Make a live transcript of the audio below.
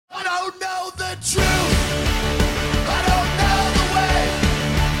the truth. I don't know the way.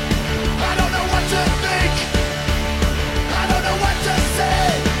 I don't know what to think. I don't know what to say.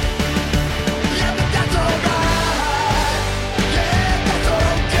 Yeah, but that's alright. Yeah, that's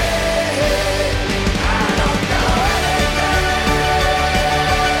okay. I don't know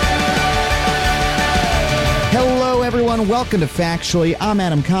anything. Hello, everyone. Welcome to Factually. I'm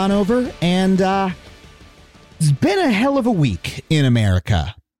Adam Conover, and it's been a hell of a week in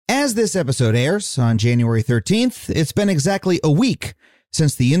America. As this episode airs on January 13th, it's been exactly a week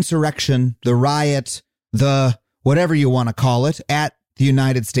since the insurrection, the riot, the whatever you want to call it, at the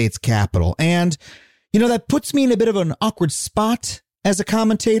United States Capitol. And, you know, that puts me in a bit of an awkward spot as a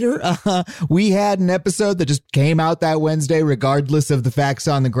commentator. We had an episode that just came out that Wednesday, regardless of the facts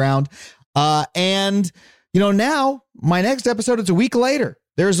on the ground. And, you know, now my next episode is a week later.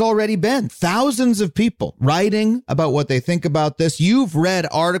 There's already been thousands of people writing about what they think about this. You've read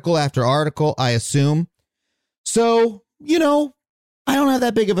article after article, I assume. So, you know, I don't have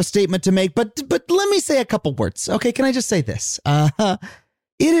that big of a statement to make, but let me say a couple words. Okay, can I just say this? It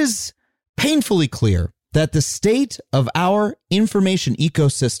is painfully clear that the state of our information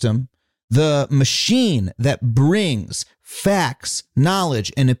ecosystem, the machine that brings facts,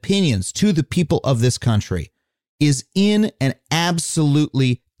 knowledge, and opinions to the people of this country, is in an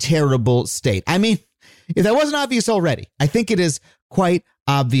absolutely terrible state. I mean, if that wasn't obvious already, I think it is quite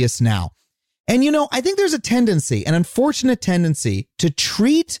obvious now. And, you know, I think there's a tendency, an unfortunate tendency, to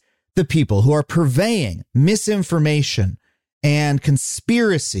treat the people who are purveying misinformation and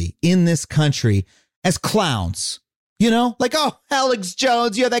conspiracy in this country as clowns. You know, like, oh, Alex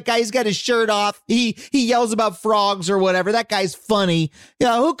Jones, you know, that guy, he's got his shirt off. He yells about frogs or whatever. That guy's funny. You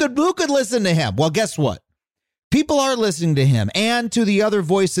know, who could listen to him? Well, guess what? People are listening to him and to the other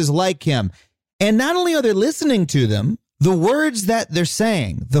voices like him. And not only are they listening to them, the words that they're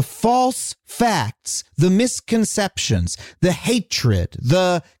saying, the false facts, the misconceptions, the hatred,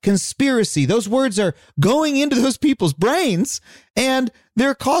 the conspiracy, those words are going into those people's brains and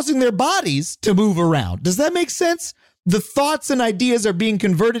they're causing their bodies to move around. Does that make sense? The thoughts and ideas are being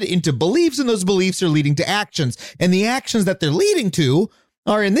converted into beliefs, and those beliefs are leading to actions. And the actions that they're leading to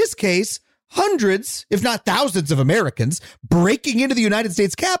are, in this case, hundreds, if not thousands of Americans breaking into the United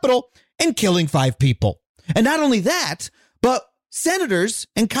States Capitol and killing 5 people. And not only that, but senators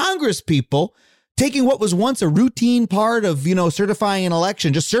and Congress people taking what was once a routine part of, you know, certifying an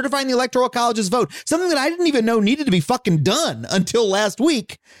election, just certifying the Electoral College's vote, something that I didn't even know needed to be fucking done until last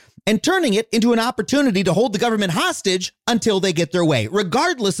week, and turning it into an opportunity to hold the government hostage until they get their way,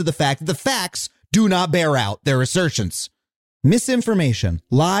 regardless of the fact that the facts do not bear out their assertions. Misinformation,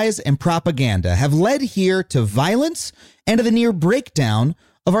 lies, and propaganda have led here to violence and to the near breakdown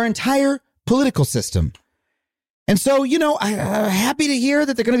of our entire political system. And so, you know, I'm happy to hear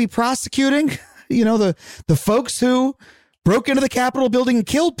that they're going to be prosecuting, you know, the folks who broke into the Capitol building and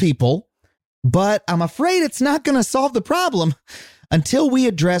killed people. But I'm afraid it's not going to solve the problem until we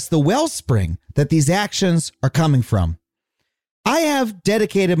address the wellspring that these actions are coming from. I have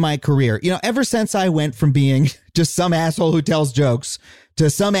dedicated my career, you know, ever since I went from being just some asshole who tells jokes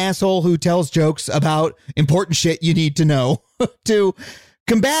to some asshole who tells jokes about important shit you need to know, to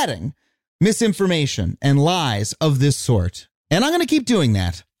combating misinformation and lies of this sort. And I'm going to keep doing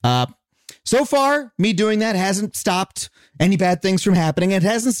that. So far, me doing that hasn't stopped any bad things from happening. It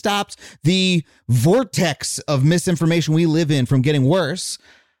hasn't stopped the vortex of misinformation we live in from getting worse.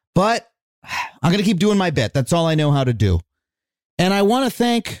 But I'm going to keep doing my bit. That's all I know how to do. And I want to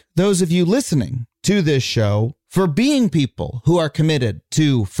thank those of you listening to this show for being people who are committed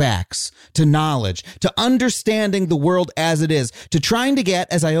to facts, to knowledge, to understanding the world as it is, to trying to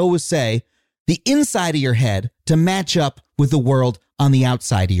get, as I always say, the inside of your head to match up with the world on the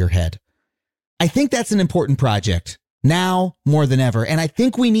outside of your head. I think that's an important project now more than ever. And I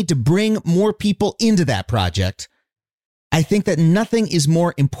think we need to bring more people into that project. I think that nothing is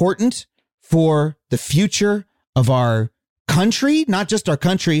more important for the future of our country, not just our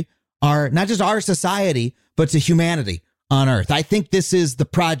country, not just our society, but to humanity on Earth. I think this is the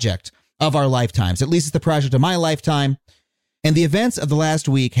project of our lifetimes. At least it's the project of my lifetime. And the events of the last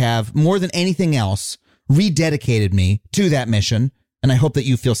week have, more than anything else, rededicated me to that mission. And I hope that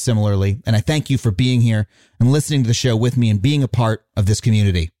you feel similarly. And I thank you for being here and listening to the show with me and being a part of this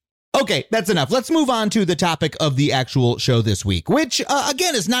community. Okay, that's enough. Let's move on to the topic of the actual show this week, which,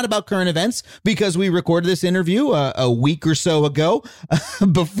 again, is not about current events because we recorded this interview a week or so ago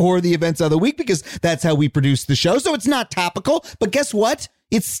before the events of the week, because that's how we produce the show. So it's not topical. But guess what?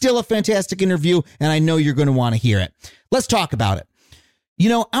 It's still a fantastic interview, and I know you're going to want to hear it. Let's talk about it. You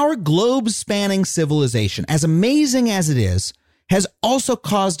know, our globe-spanning civilization, as amazing as it is, has also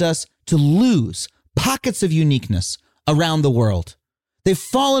caused us to lose pockets of uniqueness around the world. They've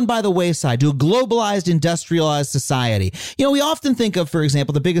fallen by the wayside to a globalized, industrialized society. You know, we often think of, for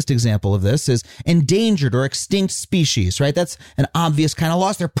example, the biggest example of this is endangered or extinct species, right? That's an obvious kind of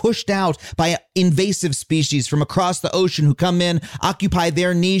loss. They're pushed out by invasive species from across the ocean who come in, occupy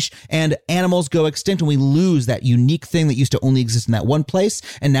their niche, and animals go extinct, and we lose that unique thing that used to only exist in that one place.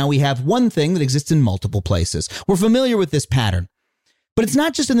 And now we have one thing that exists in multiple places. We're familiar with this pattern. But it's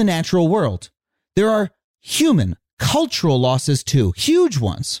not just in the natural world. There are human cultural losses too, huge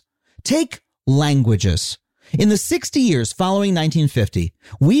ones. Take languages. In the 60 years following 1950,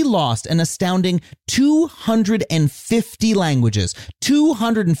 we lost an astounding 250 languages,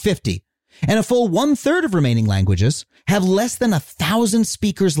 250. And a full 1/3 of remaining languages have less than 1,000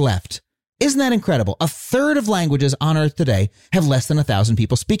 speakers left. Isn't that incredible? 1/3 of languages on Earth today have less than 1,000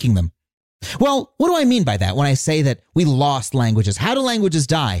 people speaking them. Well, what do I mean by that when I say that we lost languages? How do languages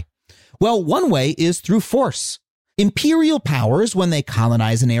die? Well, one way is through force. Imperial powers, when they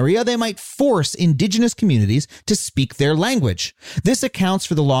colonize an area, they might force indigenous communities to speak their language. This accounts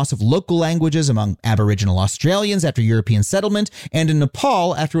for the loss of local languages among Aboriginal Australians after European settlement and in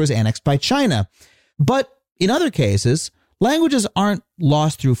Nepal after it was annexed by China. But in other cases, languages aren't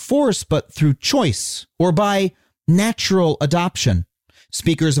lost through force, but through choice or by natural adoption.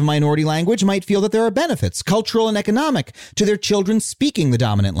 Speakers of minority language might feel that there are benefits, cultural and economic, to their children speaking the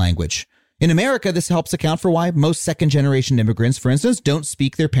dominant language. In America, this helps account for why most second-generation immigrants, for instance, don't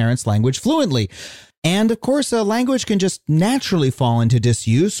speak their parents' language fluently. And, of course, a language can just naturally fall into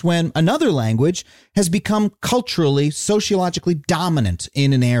disuse when another language has become culturally, sociologically dominant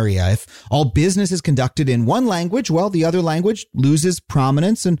in an area. If all business is conducted in one language, well, the other language loses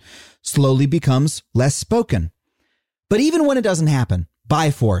prominence and slowly becomes less spoken. But even when it doesn't happen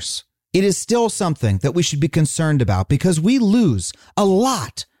by force, it is still something that we should be concerned about because we lose a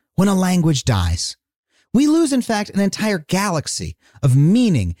lot when a language dies. We lose, in fact, an entire galaxy of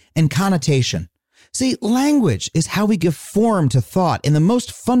meaning and connotation. See, language is how we give form to thought in the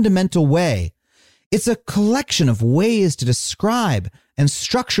most fundamental way. It's a collection of ways to describe and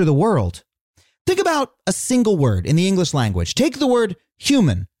structure the world. Think about a single word in the English language. Take the word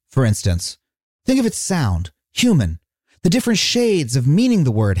human, for instance. Think of its sound, human. The different shades of meaning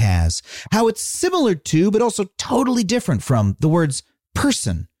the word has, how it's similar to, but also totally different from the words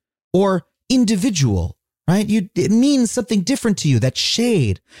person or individual, right? It means something different to you, that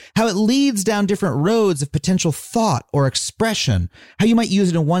shade, how it leads down different roads of potential thought or expression, how you might use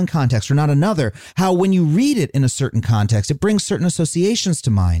it in one context or not another, how when you read it in a certain context, it brings certain associations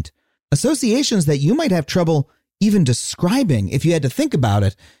to mind, associations that you might have trouble even describing if you had to think about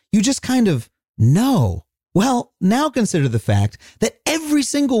it. You just kind of know. Well, now consider the fact that every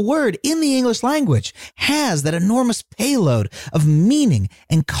single word in the English language has that enormous payload of meaning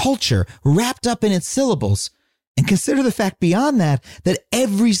and culture wrapped up in its syllables. And consider the fact beyond that, that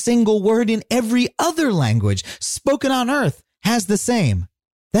every single word in every other language spoken on Earth has the same.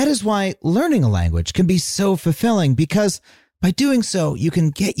 That is why learning a language can be so fulfilling, because by doing so, you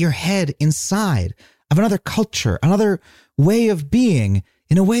can get your head inside of another culture, another way of being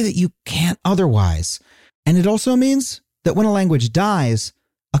in a way that you can't otherwise. And it also means that when a language dies,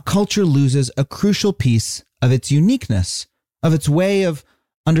 a culture loses a crucial piece of its uniqueness, of its way of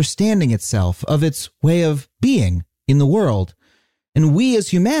understanding itself, of its way of being in the world. And we as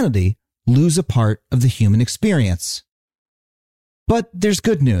humanity lose a part of the human experience. But there's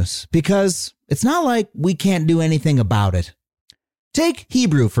good news, because it's not like we can't do anything about it. Take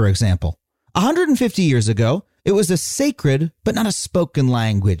Hebrew, for example. 150 years ago, it was a sacred, but not a spoken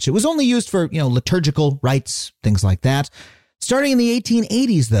language. It was only used for, liturgical rites, things like that. Starting in the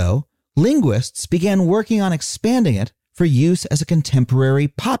 1880s, though, linguists began working on expanding it for use as a contemporary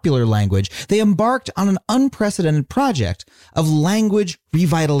popular language. They embarked on an unprecedented project of language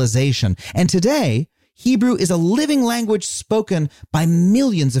revitalization. And today, Hebrew is a living language spoken by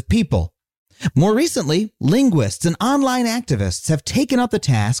millions of people. More recently, linguists and online activists have taken up the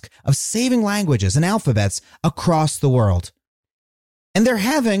task of saving languages and alphabets across the world. And they're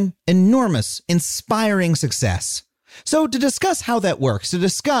having enormous, inspiring success. So to discuss how that works, to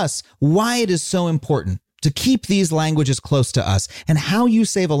discuss why it is so important to keep these languages close to us and how you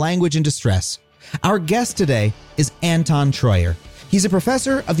save a language in distress, our guest today is Anton Treuer. He's a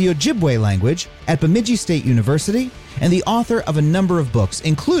professor of the Ojibwe language at Bemidji State University and the author of a number of books,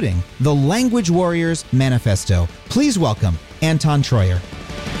 including The Language Warriors Manifesto. Please welcome Anton Treuer.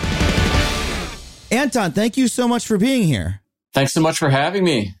 Anton, thank you so much for being here. Thanks so much for having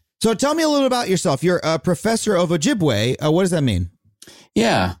me. So tell me a little about yourself. You're a professor of Ojibwe. What does that mean?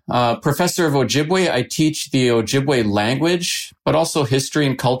 Yeah, professor of Ojibwe. I teach the Ojibwe language, but also history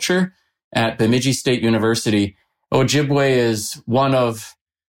and culture at Bemidji State University. Ojibwe is one of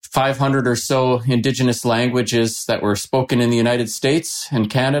 500 or so indigenous languages that were spoken in the United States and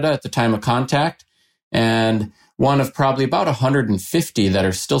Canada at the time of contact, and one of probably about 150 that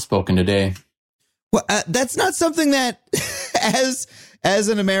are still spoken today. Well, that's not something that, as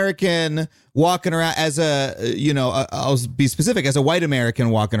an American walking around, I'll be specific, as a white American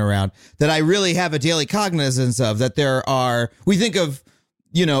walking around, that I really have a daily cognizance of. That we think of,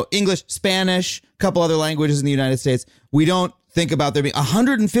 English, Spanish, a couple other languages in the United States. We don't think about there being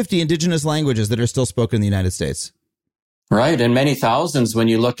 150 indigenous languages that are still spoken in the United States. Right, and many thousands when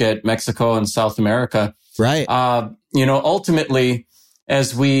you look at Mexico and South America. Right. Ultimately,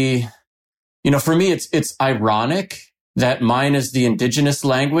 as we, for me, it's ironic that mine is the indigenous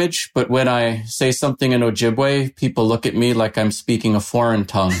language, but when I say something in Ojibwe, people look at me like I'm speaking a foreign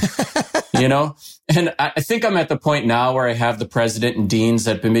tongue, And I think I'm at the point now where I have the president and deans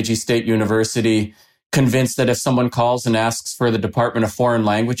at Bemidji State University convinced that if someone calls and asks for the Department of Foreign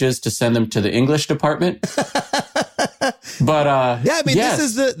Languages to send them to the English department. But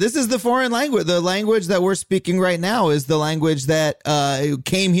yes. this is the foreign language. The language that we're speaking right now is the language that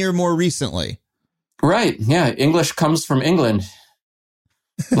came here more recently. Right. Yeah. English comes from England.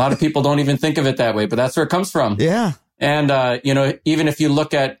 A lot of people don't even think of it that way, but that's where it comes from. Yeah. And, even if you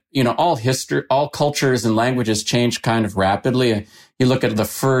look at, all history, all cultures and languages change kind of rapidly. You look at the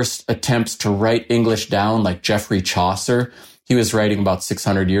first attempts to write English down, like Geoffrey Chaucer. He was writing about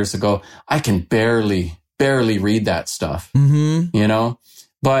 600 years ago. I can barely read that stuff,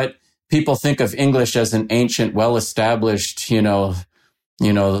 but people think of English as an ancient, well-established,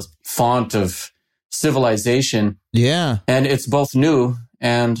 font of civilization. Yeah. And it's both new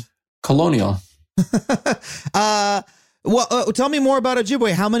and colonial. Tell me more about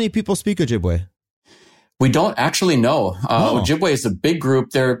Ojibwe. How many people speak Ojibwe? We don't actually know. Ojibwe is a big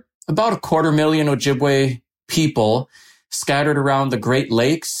group. There are about 250,000 Ojibwe people scattered around the Great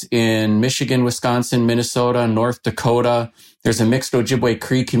Lakes in Michigan, Wisconsin, Minnesota, North Dakota. There's a mixed Ojibwe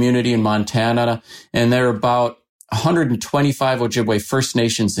Cree community in Montana, and there are about 125 Ojibwe First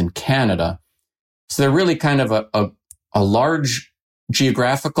Nations in Canada. So they're really kind of a large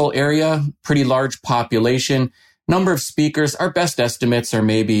geographical area, pretty large population. Number of speakers, our best estimates are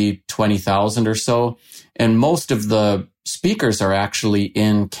maybe 20,000 or so. And most of the speakers are actually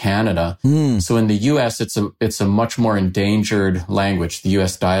in Canada. So in the U.S., it's a much more endangered language, the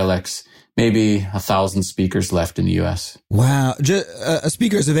U.S. dialects. Maybe 1,000 speakers left in the U.S. Wow.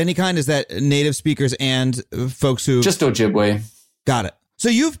 Speakers of any kind? Is that native speakers and folks who... Just Ojibwe. Got it. So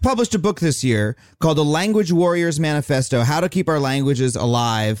you've published a book this year called The Language Warriors Manifesto, How to Keep Our Languages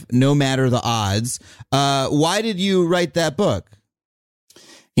Alive No Matter the Odds. Why did you write that book?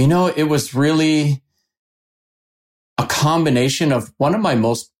 It was really a combination of one of my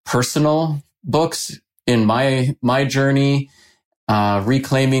most personal books in my journey,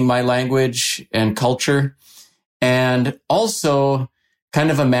 reclaiming my language and culture, and also kind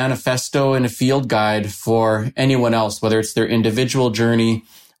of a manifesto and a field guide for anyone else, whether it's their individual journey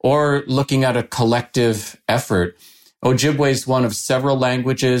or looking at a collective effort. Ojibwe is one of several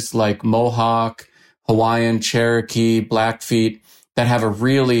languages like Mohawk, Hawaiian, Cherokee, Blackfeet that have a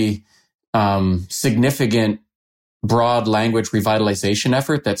really significant broad language revitalization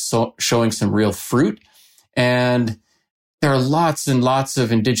effort that's showing some real fruit. And there are lots and lots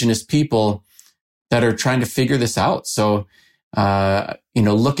of indigenous people that are trying to figure this out. So,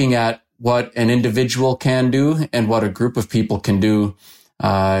 looking at what an individual can do and what a group of people can do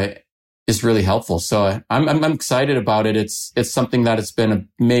is really helpful. So I'm excited about it. It's something that has been a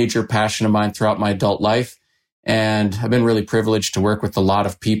major passion of mine throughout my adult life. And I've been really privileged to work with a lot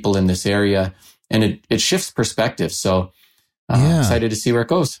of people in this area, and it shifts perspective. So excited to see where it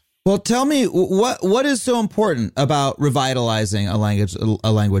goes. Well, tell me what is so important about revitalizing a language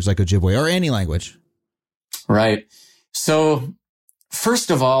like Ojibwe or any language? Right. So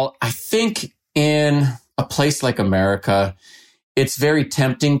first of all, I think in a place like America, it's very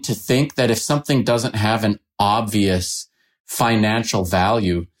tempting to think that if something doesn't have an obvious financial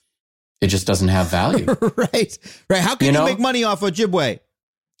value, it just doesn't have value. Right. How can you make money off Ojibwe?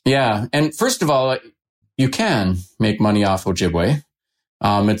 Yeah. And first of all, you can make money off Ojibwe.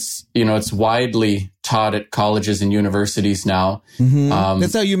 It's widely taught at colleges and universities now. Mm-hmm.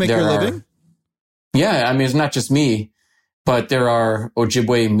 That's how you make your living? Yeah. I mean, it's not just me, but there are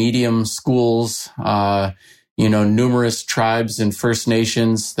Ojibwe medium schools, numerous tribes and First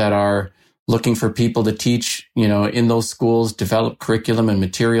Nations that are looking for people to teach, in those schools, develop curriculum and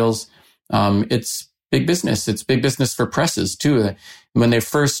materials. It's big business. It's big business for presses too. When they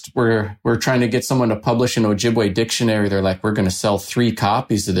first were trying to get someone to publish an Ojibwe dictionary, they're like, we're going to sell 3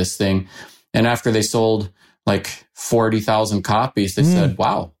 copies of this thing. And after they sold like 40,000 copies, they said,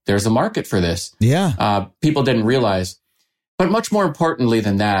 wow, there's a market for this. Yeah. People didn't realize. But much more importantly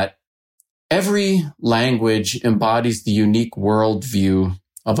than that, every language embodies the unique worldview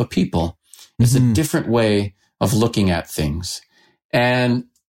of a people. It's a different way of looking at things. And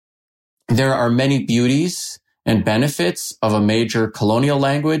there are many beauties and benefits of a major colonial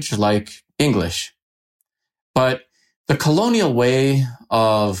language like English. But the colonial way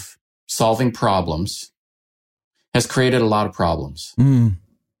of solving problems has created a lot of problems.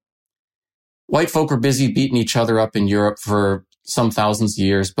 White folk were busy beating each other up in Europe for some thousands of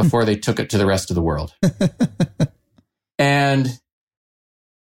years before they took it to the rest of the world. And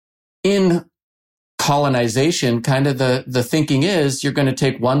in colonization, kind of the thinking is you're going to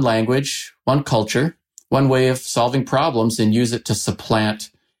take one language, one culture, one way of solving problems and use it to supplant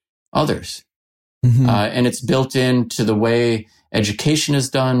others. And it's built into the way education is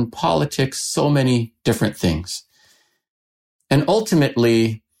done, politics, so many different things. And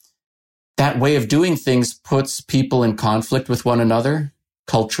ultimately, that way of doing things puts people in conflict with one another,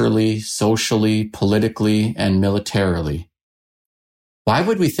 culturally, socially, politically, and militarily. Why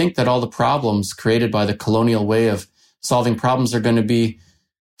would we think that all the problems created by the colonial way of solving problems are going to be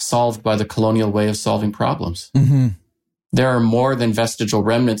solved by the colonial way of solving problems? There are more than vestigial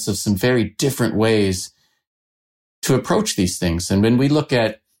remnants of some very different ways to approach these things. And when we look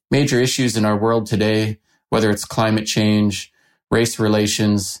at major issues in our world today, whether it's climate change, race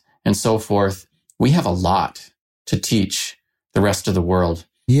relations, and so forth, we have a lot to teach the rest of the world.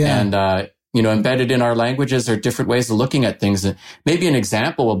 Yeah. And, embedded in our languages are different ways of looking at things. And maybe an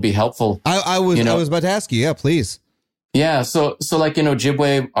example will be helpful. I was about to ask you. Yeah, please. Yeah. So like in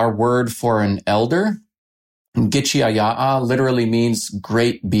Ojibwe, our word for an elder, Gichiaya'a, literally means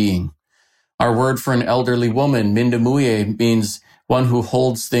great being. Our word for an elderly woman, Mindamuye, means one who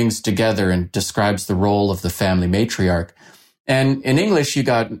holds things together and describes the role of the family matriarch. And in English, you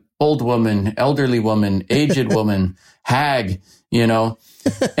got old woman, elderly woman, aged woman, hag,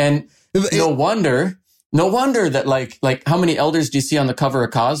 and no wonder that like how many elders do you see on the cover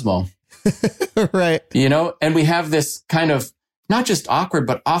of Cosmo? Right. And we have this kind of not just awkward,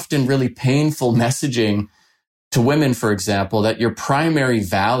 but often really painful messaging to women, for example, that your primary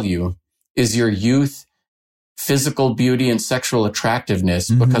value is your youth, physical beauty, and sexual attractiveness,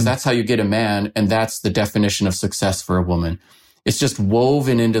 because that's how you get a man. And that's the definition of success for a woman. It's just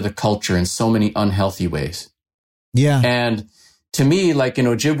woven into the culture in so many unhealthy ways. Yeah. And to me, like in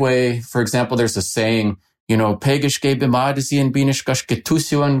Ojibwe, for example, there's a saying, like,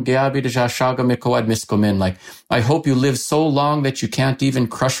 I hope you live so long that you can't even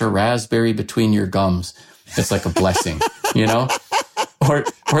crush a raspberry between your gums. It's like a blessing, Or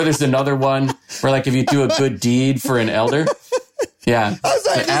there's another one where like if you do a good deed for an elder. Yeah.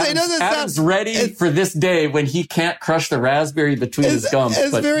 Adam's ready for this day when he can't crush the raspberry between his gums.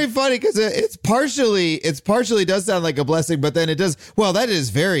 It's very funny because it's partially does sound like a blessing, but then it does. Well, that is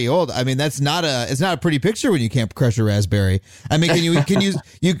very old. I mean, it's not a pretty picture when you can't crush a raspberry. I mean, can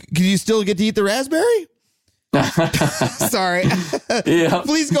you still get to eat the raspberry? Sorry. Yeah.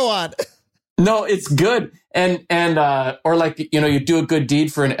 Please go on. No, it's good. And or like, you do a good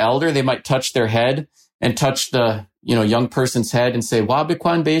deed for an elder, they might touch their head and touch the, young person's head and say,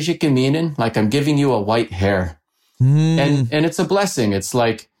 Wabikwan beji kiminin, like I'm giving you a white hair. And it's a blessing. It's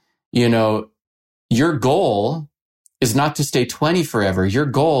like, your goal is not to stay 20 forever. Your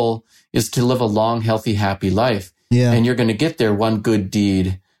goal is to live a long, healthy, happy life. Yeah. And you're going to get there one good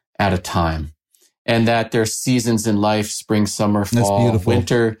deed at a time. And that there's seasons in life, spring, summer, fall,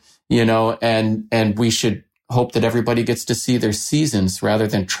 winter, and we should hope that everybody gets to see their seasons rather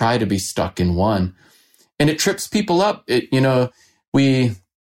than try to be stuck in one. And it trips people up. We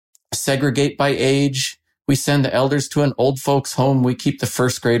segregate by age. We send the elders to an old folks home. We keep the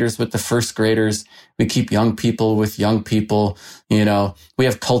first graders with the first graders. We keep young people with young people. We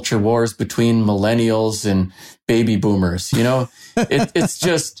have culture wars between millennials and baby boomers. It's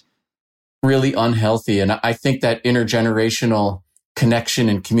just really unhealthy. And I think that intergenerational connection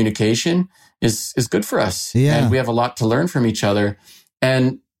and communication is good for us. Yeah. And we have a lot to learn from each other.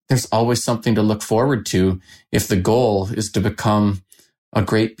 And there's always something to look forward to if the goal is to become a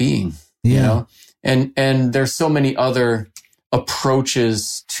great being, And there's so many other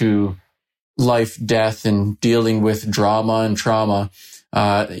approaches to life, death, and dealing with drama and trauma,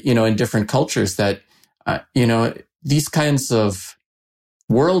 in different cultures that, these kinds of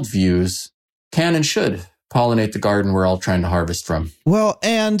worldviews can and should pollinate the garden we're all trying to harvest from. Well,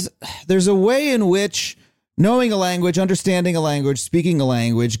 and there's a way in which knowing a language, understanding a language, speaking a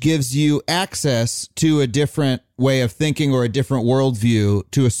language gives you access to a different way of thinking or a different worldview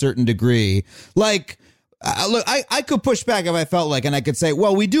to a certain degree. Like, look, I could push back if I felt like, and I could say,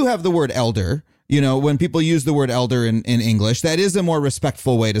 well, we do have the word elder. You know, when people use the word elder in English, that is a more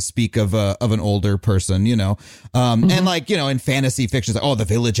respectful way to speak of an older person, you know, and like, you know, in fantasy fiction, oh, the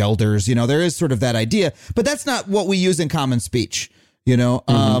village elders, you know, there is sort of that idea, but that's not what we use in common speech. You know,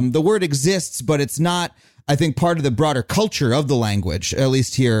 the word exists, but it's not, I think, part of the broader culture of the language, at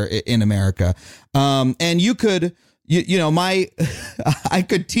least here in America. And you could, you know, I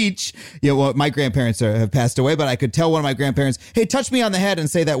could teach, you know, well, my grandparents have passed away, but I could tell one of my grandparents, hey, touch me on the head and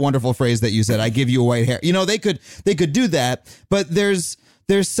say that wonderful phrase that you said, I give you a white hair. You know, they could do that, but there's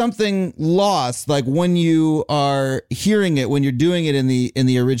something lost. Like when you are hearing it, when you're doing it in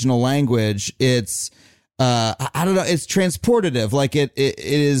the original language, it's, I don't know, it's transportative. Like it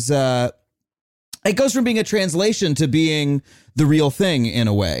is, it goes from being a translation to being the real thing in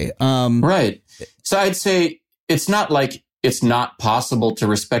a way. Right. So I'd say, it's not like it's not possible to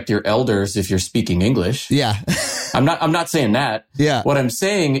respect your elders if you're speaking English. Yeah. I'm not saying that. Yeah. What I'm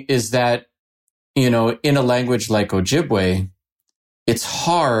saying is that, you know, in a language like Ojibwe, it's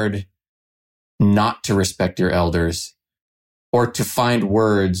hard not to respect your elders or to find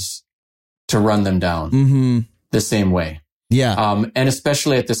words to run them down the same way. Yeah. And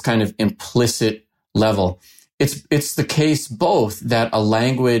especially at this kind of implicit level. It's the case both that a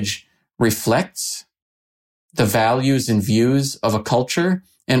language reflects the values and views of a culture,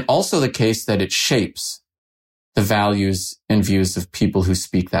 and also the case that it shapes the values and views of people who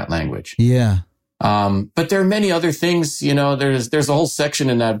speak that language. Yeah. But there are many other things, you know, there's a whole section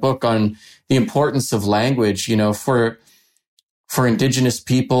in that book on the importance of language, you know, for indigenous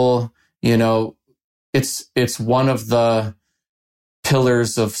people, you know, it's one of the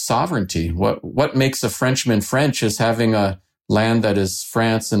pillars of sovereignty. What makes a Frenchman French is having a land that is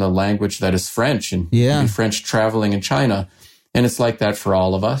France and a language that is French, and French traveling in China. And it's like that for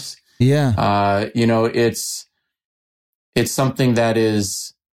all of us. Yeah. You know, it's something that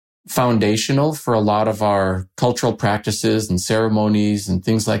is foundational for a lot of our cultural practices and ceremonies and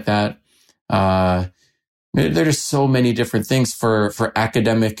things like that. There's so many different things for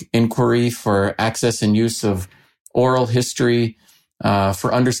academic inquiry, for access and use of oral history,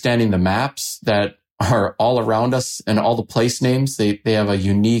 for understanding the maps that are all around us and all the place names. They have a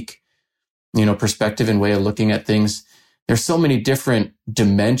unique, you know, perspective and way of looking at things. There's so many different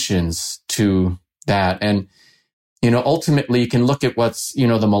dimensions to that. And, you know, ultimately you can look at what's, you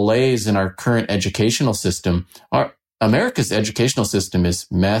know, the malaise in our current educational system. America's educational system is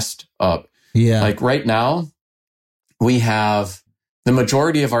messed up. Yeah. Like right now, we have the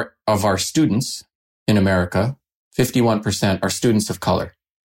majority of our students in America, 51%, are students of color.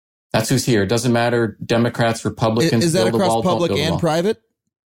 That's who's here. It doesn't matter, Democrats, Republicans. Is that across public and private?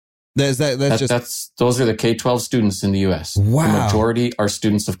 Those are the K-12 students in the U.S. Wow. The majority are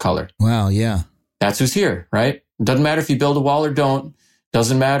students of color. Wow, yeah. That's who's here, right? Doesn't matter if you build a wall or don't.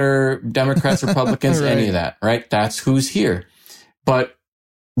 Doesn't matter, Democrats, Republicans, right. Any of that, right? That's who's here. But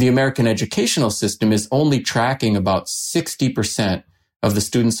the American educational system is only tracking about 60% of the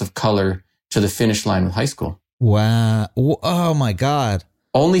students of color to the finish line with high school. Wow. Oh, my God.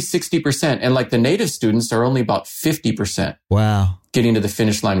 Only 60%. And like the native students are only about 50%. Wow. Getting to the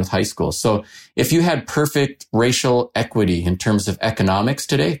finish line with high school. So if you had perfect racial equity in terms of economics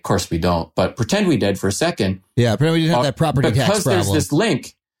today, of course we don't, but pretend we did for a second. Yeah, pretend we didn't have that property tax problem. Because there's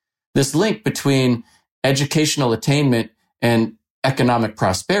this link between educational attainment and economic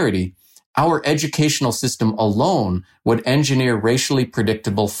prosperity, our educational system alone would engineer racially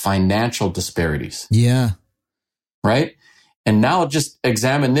predictable financial disparities. Yeah. Right? And now just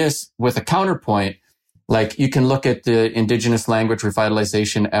examine this with a counterpoint. Like you can look at the indigenous language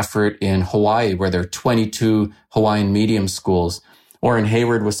revitalization effort in Hawaii, where there are 22 Hawaiian medium schools, or in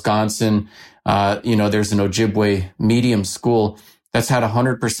Hayward, Wisconsin, there's an Ojibwe medium school that's had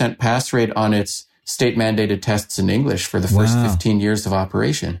 100% pass rate on its state mandated tests in English for the first 15 years of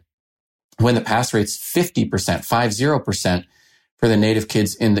operation. When the pass rate's 50% for the native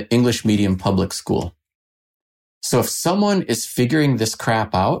kids in the English medium public school. So if someone is figuring this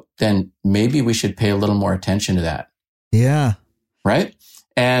crap out, then maybe we should pay a little more attention to that. Yeah. Right?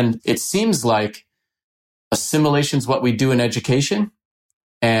 And it seems like assimilation is what we do in education.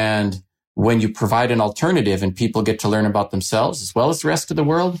 And when you provide an alternative and people get to learn about themselves as well as the rest of the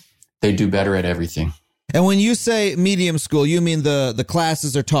world, they do better at everything. And when you say medium school, you mean the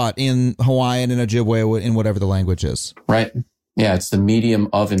classes are taught in Hawaiian and Ojibwe in whatever the language is. Right. Yeah, it's the medium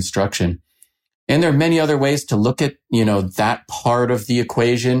of instruction. And there are many other ways to look at, that part of the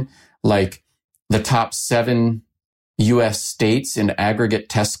equation, like the top 7 US states in aggregate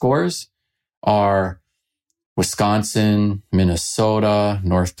test scores are Wisconsin, Minnesota,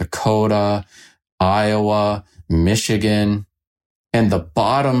 North Dakota, Iowa, Michigan, and the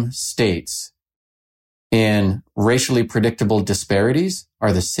bottom states in racially predictable disparities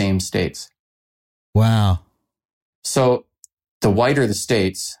are the same states. Wow. So the whiter the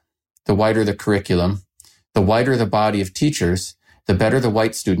states, the whiter the curriculum, the whiter the body of teachers, the better the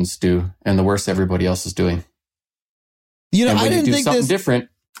white students do, and the worse everybody else is doing. And when you do something different,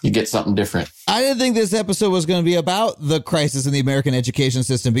 you get something different. I didn't think this episode was going to be about the crisis in the American education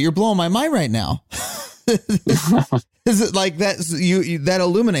system, but you're blowing my mind right now. Is it like that? That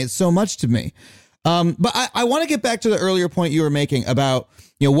illuminates so much to me. But I want to get back to the earlier point you were making about,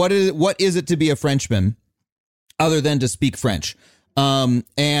 what is it to be a Frenchman other than to speak French?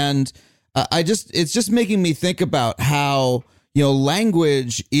 It's just making me think about how,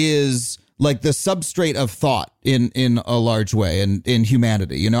 language is like the substrate of thought in a large way and in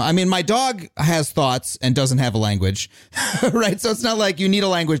humanity. I mean, my dog has thoughts and doesn't have a language, right? So it's not like you need a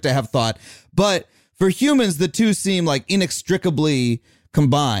language to have thought, but for humans, the two seem like inextricably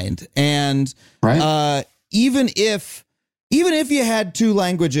combined. And even if you had two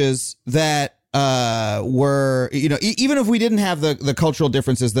languages that were, even if we didn't have the cultural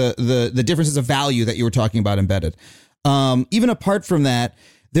differences, the differences of value that you were talking about embedded, even apart from that,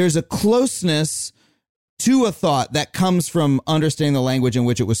 there's a closeness to a thought that comes from understanding the language in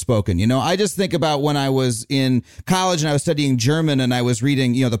which it was spoken. I just think about when I was in college and I was studying German and I was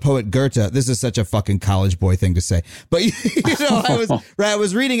reading, the poet Goethe. This is such a fucking college boy thing to say. But, I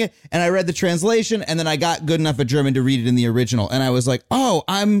was reading it and I read the translation and then I got good enough at German to read it in the original. And I was like, oh,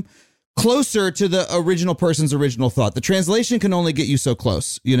 I'm closer to the original person's original thought. The translation can only get you so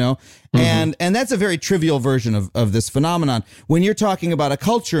close, Mm-hmm. And that's a very trivial version of this phenomenon. When you're talking about a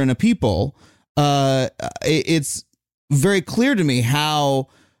culture and a people, it's very clear to me how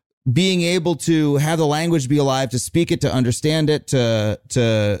being able to have the language be alive, to speak it, to understand it, to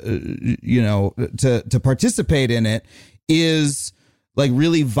participate in it is like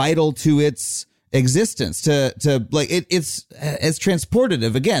really vital to its existence, to like it's as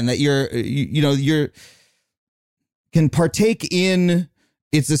transportative again, that you're can partake in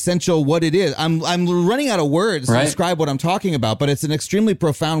its essential what it is. I'm running out of words to describe what I'm talking about, but it's an extremely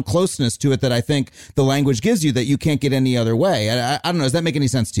profound closeness to it that I think the language gives you that you can't get any other way. I don't know. Does that make any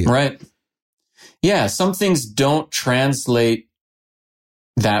sense to you? Right. Yeah. Some things don't translate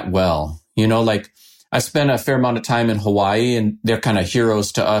that well. Like I spent a fair amount of time in Hawaii, and they're kind of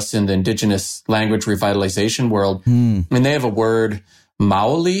heroes to us in the indigenous language revitalization world. And they have a word,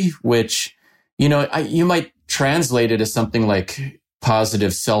 maoli, which, you might translate it as something like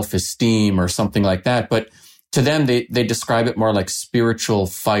positive self-esteem or something like that. But to them, they describe it more like spiritual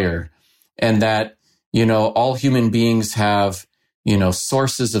fire, and that, all human beings have,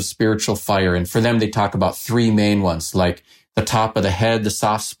 sources of spiritual fire. And for them, they talk about 3 main ones, like the top of the head, the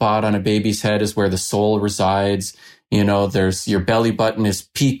soft spot on a baby's head is where the soul resides. There's your belly button is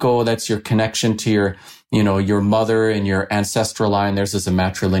pico. That's your connection to your mother and your ancestral line. Theirs is a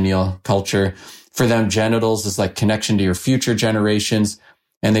matrilineal culture. For them, genitals is like connection to your future generations.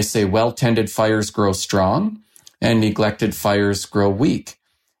 And they say well-tended fires grow strong and neglected fires grow weak.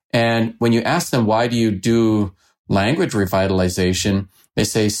 And when you ask them, why do you do language revitalization? They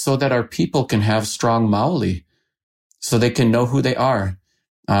say, so that our people can have strong maoli, so they can know who they are,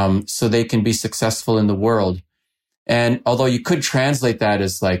 so they can be successful in the world. And although you could translate that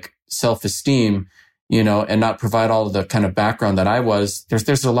as like self-esteem, and not provide all of the kind of background that I was,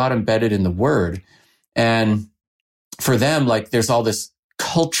 there's a lot embedded in the word. And for them, like there's all this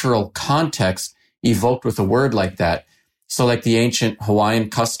cultural context evoked with a word like that. So like the ancient Hawaiian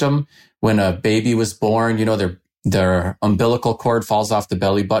custom, when a baby was born, their umbilical cord falls off the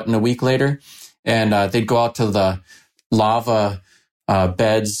belly button a week later, and they'd go out to the lava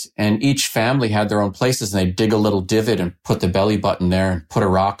beds, and each family had their own places, and they'd dig a little divot and put the belly button there and put a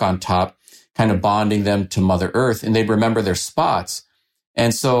rock on top, kind of bonding them to Mother Earth, and they'd remember their spots.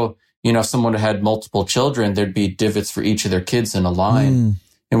 And so, if someone had multiple children, there'd be divots for each of their kids in a line.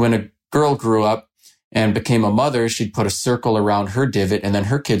 And when a girl grew up and became a mother, she'd put a circle around her divot, and then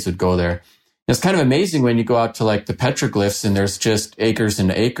her kids would go there. It's kind of amazing when you go out to like the petroglyphs and there's just acres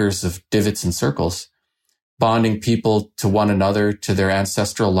and acres of divots and circles, bonding people to one another, to their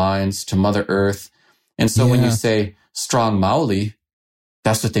ancestral lines, to Mother Earth. And so when you say strong maoli,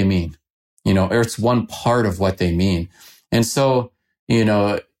 that's what they mean, or it's one part of what they mean. And so,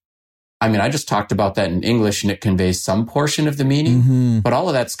 I mean, I just talked about that in English and it conveys some portion of the meaning, but all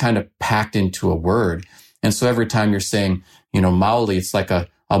of that's kind of packed into a word. And so every time you're saying, Maoli, it's like a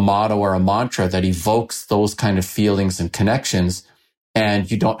motto or a mantra that evokes those kind of feelings and connections.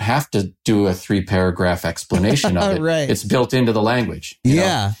 And you don't have to do a 3-paragraph explanation of it. Right. It's built into the language.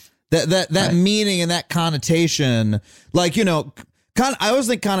 Yeah. That Right. meaning and that connotation, like, I always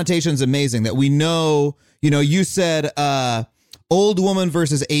think connotation is amazing that we know, you said, old woman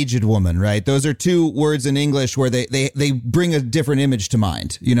versus aged woman, right? Those are two words in English where they bring a different image to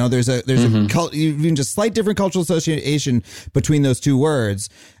mind. There's even just slight different cultural association between those two words.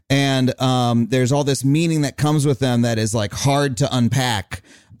 And there's all this meaning that comes with them that is like hard to unpack,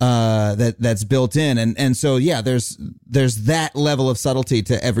 that's built in. And so, yeah, there's that level of subtlety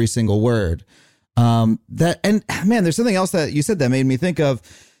to every single word. Man, there's something else that you said that made me think of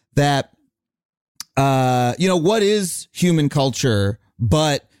that. What is human culture,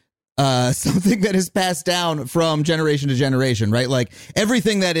 but something that is passed down from generation to generation, right? Like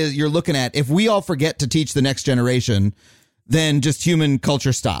everything that is you're looking at, if we all forget to teach the next generation, then just human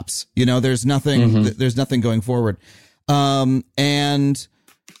culture stops. There's nothing, there's nothing going forward. That's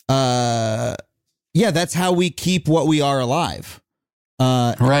how we keep what we are alive.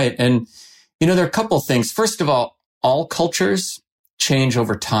 Right. And, there are a couple things. First of all cultures change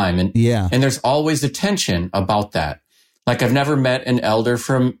over time. And there's always a tension about that. Like I've never met an elder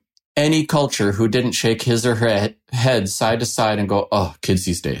from any culture who didn't shake his or her head side to side and go, oh, kids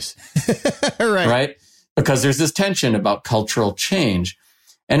these days. Right. Because there's this tension about cultural change.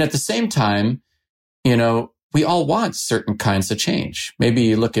 And at the same time, we all want certain kinds of change. Maybe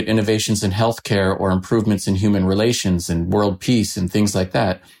you look at innovations in healthcare or improvements in human relations and world peace and things like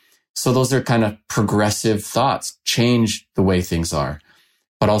that. So those are kind of progressive thoughts, change the way things are,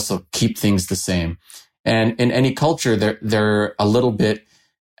 but also keep things the same. And in any culture, they're a little bit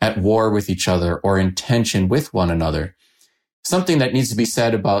at war with each other or in tension with one another. Something that needs to be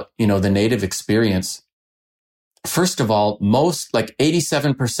said about, the Native experience. First of all, most, like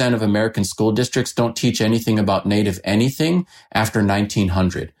 87% of American school districts don't teach anything about Native anything after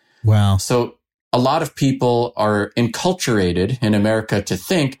 1900. Wow. So a lot of people are enculturated in America to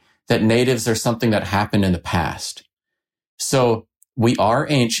think that natives are something that happened in the past. So we are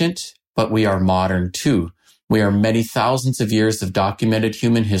ancient, but we are modern too. We are many thousands of years of documented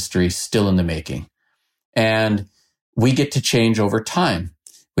human history still in the making. And we get to change over time.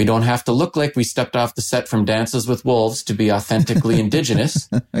 We don't have to look like we stepped off the set from Dances with Wolves to be authentically indigenous,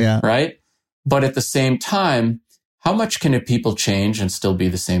 right? But at the same time, how much can a people change and still be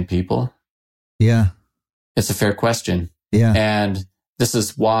the same people? Yeah. It's a fair question. Yeah. And this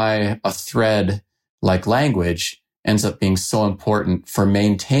is why a thread like language ends up being so important for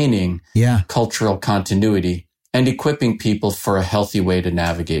maintaining cultural continuity and equipping people for a healthy way to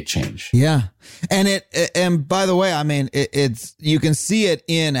navigate change. Yeah. And by the way, I mean, it's you can see it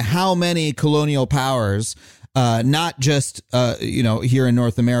in how many colonial powers, not just, here in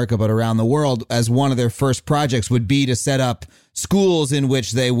North America, but around the world, as one of their first projects would be to set up schools in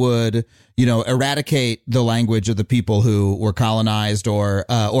which they would, eradicate the language of the people who were colonized or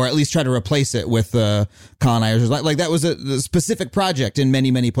at least try to replace it with colonizers. Like that was a specific project in many,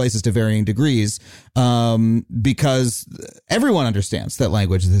 many places to varying degrees, because everyone understands that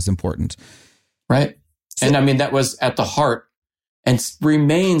language is important. Right. And I mean, that was at the heart and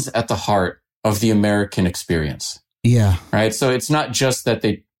remains at the heart of the American experience. Yeah. Right. So it's not just that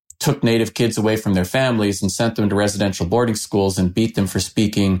they took Native kids away from their families and sent them to residential boarding schools and beat them for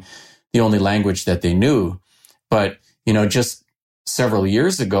speaking the only language that they knew. But, just several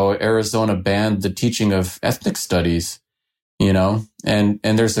years ago, Arizona banned the teaching of ethnic studies, and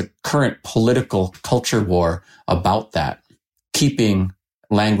there's a current political culture war about that, keeping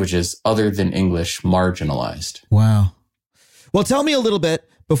languages other than English marginalized. Wow. Well, tell me a little bit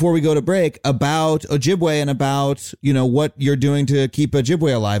before we go to break about Ojibwe and about, what you're doing to keep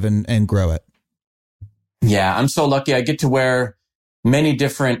Ojibwe alive and grow it. Yeah, I'm so lucky. I get to wear many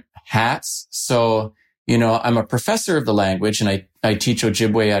different hats. So, I'm a professor of the language and I teach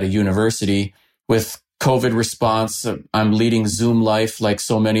Ojibwe at a university. With COVID response, I'm leading Zoom life like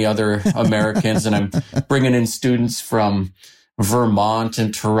so many other Americans, and I'm bringing in students from Vermont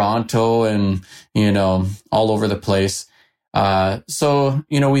and Toronto and, all over the place. So,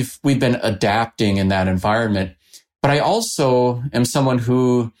 we've been adapting in that environment. But I also am someone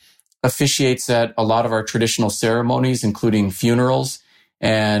who officiates at a lot of our traditional ceremonies, including funerals.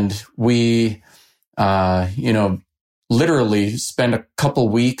 And we, literally spend a couple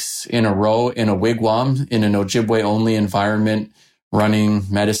weeks in a row in a wigwam in an Ojibwe only environment, running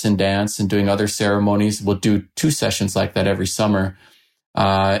medicine dance and doing other ceremonies. We'll do 2 sessions like that every summer.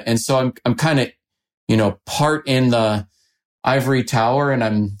 And so I'm kind of, part in the ivory tower and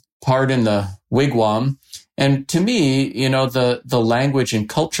I'm part in the wigwam. And to me, the language and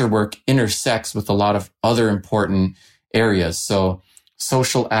culture work intersects with a lot of other important areas. So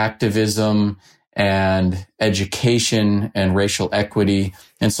social activism and education and racial equity.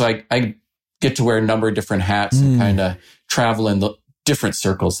 And so I get to wear a number of different hats and kind of travel in the different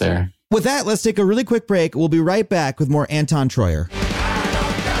circles there. With that, let's take a really quick break. We'll be right back with more Anton Troyer.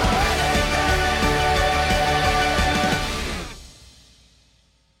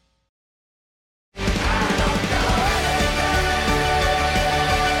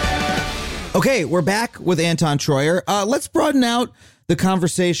 Okay, we're back with Anton Troyer. Let's broaden out the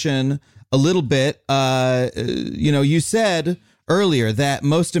conversation a little bit. You said earlier that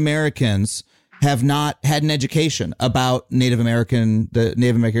most Americans have not had an education about the Native American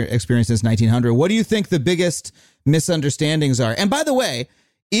experience since 1900. What do you think the biggest misunderstandings are? And by the way,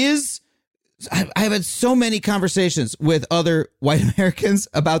 I've had so many conversations with other white Americans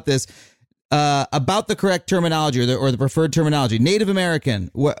about this. About the correct terminology or the preferred terminology. Native American,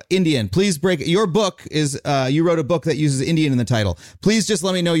 Indian, please break. Your book is, you wrote a book that uses Indian in the title. Please just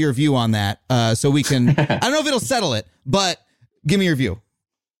let me know your view on that so we can, I don't know if it'll settle it, but give me your view.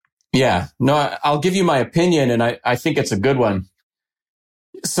 Yeah, no, I'll give you my opinion and I think it's a good one.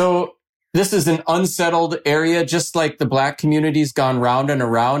 So this is an unsettled area, just like the Black community's gone round and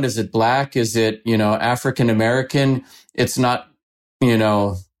around. Is it Black? Is it, African American? It's not,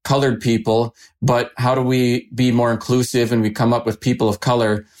 colored people, but how do we be more inclusive and we come up with people of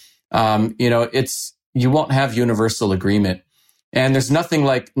color? You won't have universal agreement. And there's nothing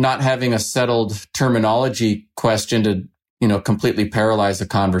like not having a settled terminology question to, completely paralyze a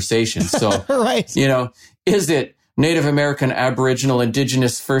conversation. So, right. Is it Native American, Aboriginal,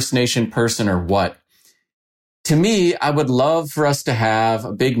 Indigenous, First Nation person or what? To me, I would love for us to have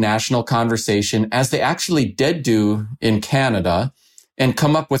a big national conversation, as they actually did do in Canada, and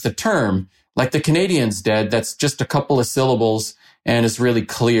come up with a term like the Canadians did that's just a couple of syllables and is really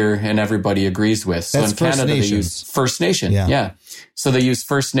clear and everybody agrees with. So that's in Canada, they use First Nation. Yeah. So they use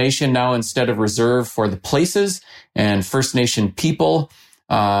First Nation now instead of reserve for the places, and First Nation people,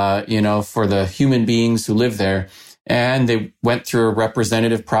 for the human beings who live there. And they went through a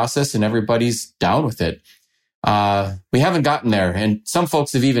representative process and everybody's down with it. We haven't gotten there, and some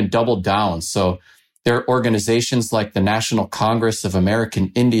folks have even doubled down. So there are organizations like the National Congress of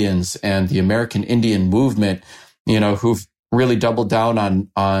American Indians and the American Indian Movement, who've really doubled down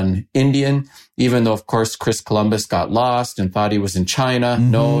on Indian, even though, of course, Chris Columbus got lost and thought he was in China.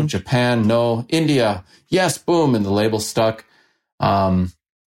 Mm-hmm. No, Japan, no, India. Yes, boom, and the label stuck. I'd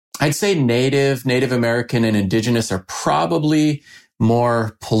say Native American and Indigenous are probably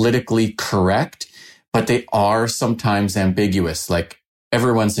more politically correct, but they are sometimes ambiguous. Like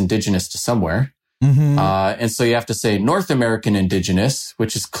everyone's Indigenous to somewhere. Mm-hmm. And so you have to say North American Indigenous,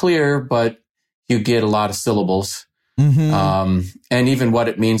 which is clear, but you get a lot of syllables. Mm-hmm. And even what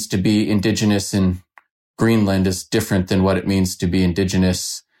it means to be Indigenous in Greenland is different than what it means to be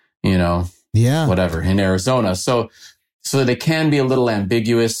Indigenous, whatever, in Arizona. So they can be a little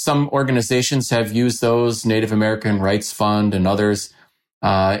ambiguous. Some organizations have used those, Native American Rights Fund and others.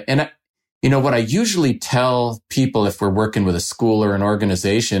 And what I usually tell people if we're working with a school or an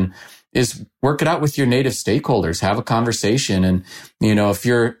organization is work it out with your Native stakeholders, have a conversation. And, if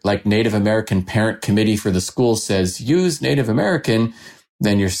your like Native American parent committee for the school says use Native American,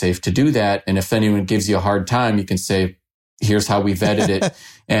 then you're safe to do that. And if anyone gives you a hard time, you can say, here's how we vetted it.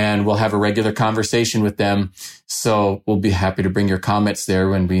 And we'll have a regular conversation with them. So we'll be happy to bring your comments there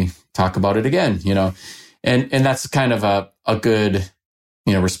when we talk about it again, and that's kind of a good,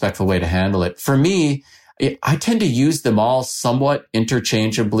 respectful way to handle it. For me, I tend to use them all somewhat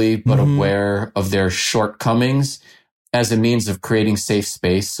interchangeably, but aware of their shortcomings as a means of creating safe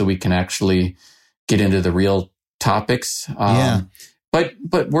space so we can actually get into the real topics.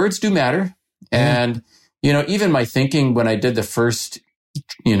 But words do matter. And, even my thinking when I did the first,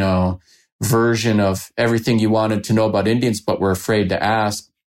 version of everything you wanted to know about Indians, but were afraid to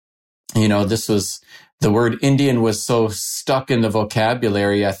ask, this was, the word Indian was so stuck in the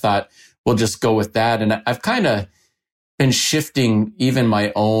vocabulary. I thought, we'll just go with that. And I've kind of been shifting even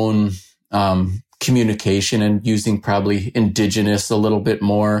my own communication and using probably Indigenous a little bit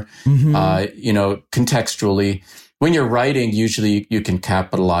more, contextually. When you're writing, usually you can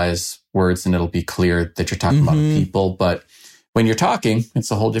capitalize words and it'll be clear that you're talking about a people. But when you're talking, it's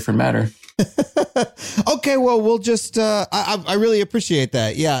a whole different matter. Okay, well, we'll just, I really appreciate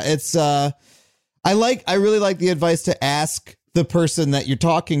that. Yeah, it's, I really like the advice to ask the person that you're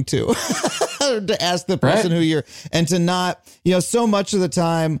talking to to ask the person who you're, and to not, so much of the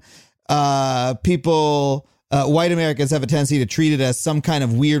time, people, white Americans have a tendency to treat it as some kind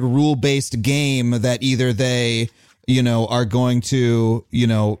of weird rule-based game that either they, are going to,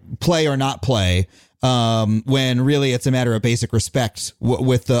 play or not play, when really it's a matter of basic respect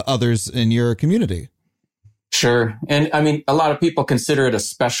with the others in your community. Sure. And I mean, a lot of people consider it a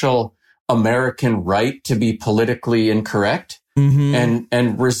special American right to be politically incorrect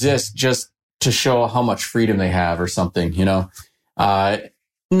and resist just to show how much freedom they have or something,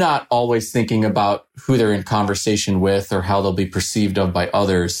 not always thinking about who they're in conversation with or how they'll be perceived of by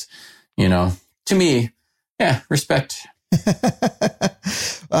others. To me, respect.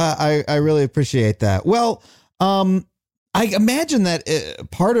 I really appreciate that. Well, I imagine that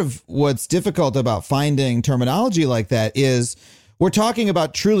part of what's difficult about finding terminology like that is we're talking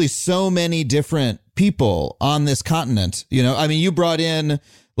about truly so many different people on this continent. You brought in,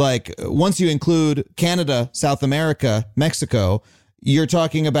 like, once you include Canada, South America, Mexico, when you're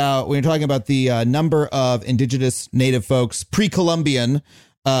talking about the number of indigenous native folks pre-Columbian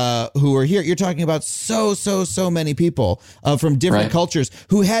who are here, you're talking about so many people from different cultures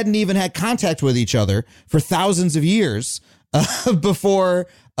who hadn't even had contact with each other for thousands of years before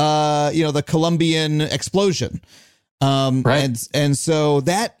the Columbian explosion. And so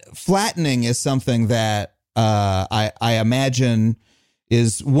that flattening is something that I imagine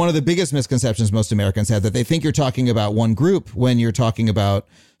is one of the biggest misconceptions most Americans have, that they think you're talking about one group when you're talking about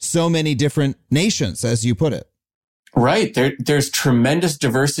so many different nations, as you put it. Right. There's tremendous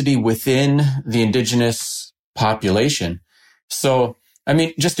diversity within the indigenous population. So, I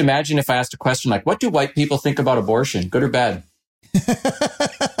mean, just imagine if I asked a question like, what do white people think about abortion? Good or bad?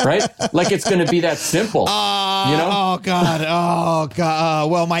 Right? Like, it's going to be that simple. Oh,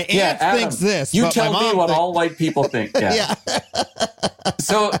 God. Well, my aunt thinks this. You tell me what all white people think. Yeah.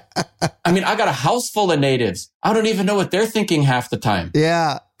 So, I mean, I got a house full of natives. I don't even know what they're thinking half the time.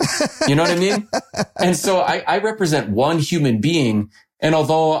 Yeah. You know what I mean? And so I represent one human being. And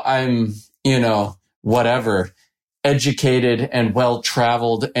although I'm, educated and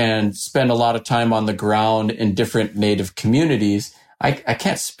well-traveled and spend a lot of time on the ground in different native communities, I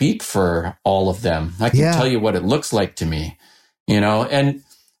can't speak for all of them. I can tell you what it looks like to me, and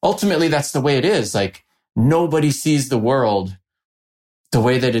ultimately that's the way it is. Like, nobody sees the world the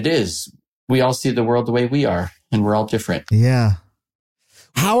way that it is. We all see the world the way we are, and we're all different. Yeah.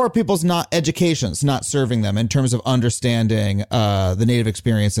 How are people's educations not serving them in terms of understanding the Native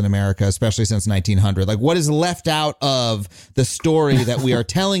experience in America, especially since 1900? Like, what is left out of the story that we are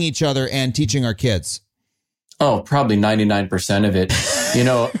telling each other and teaching our kids? Oh, probably 99% of it,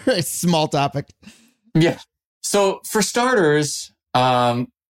 Small topic. Yeah. So for starters,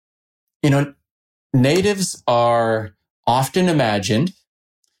 natives are often imagined,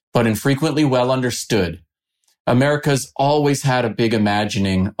 but infrequently well understood. America's always had a big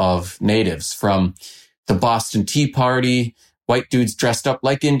imagining of natives, from the Boston Tea Party, white dudes dressed up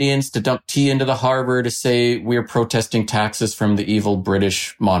like Indians to dump tea into the harbor to say we're protesting taxes from the evil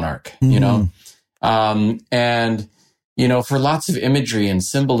British monarch, and, for lots of imagery and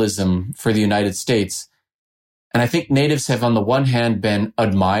symbolism for the United States. And I think natives have, on the one hand, been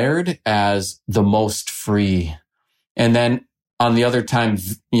admired as the most free. And then on the other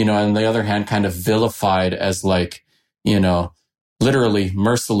hand, kind of vilified as literally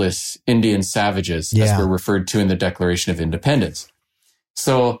merciless Indian savages, as we're referred to in the Declaration of Independence.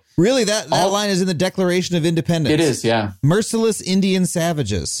 So really, that line is in the Declaration of Independence. It is, yeah. Merciless Indian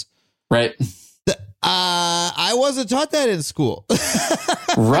savages. Right. I wasn't taught that in school.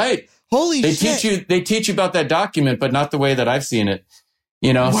 Right. Holy shit. They teach you about that document, but not the way that I've seen it.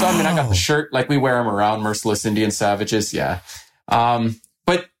 Wow. So I mean, I got the shirt, like we wear them around, merciless Indian savages. Yeah.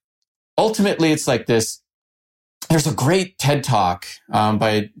 But ultimately it's like this. There's a great TED Talk,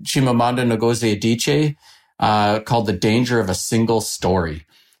 by Chimamanda Ngozi Adichie, called The Danger of a Single Story.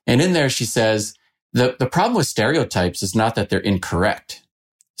 And in there, she says, the problem with stereotypes is not that they're incorrect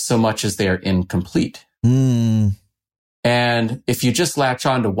so much as they are incomplete. And if you just latch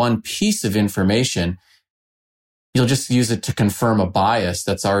on to one piece of information, you'll just use it to confirm a bias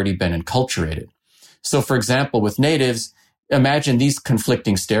that's already been enculturated. So for example, with natives, imagine these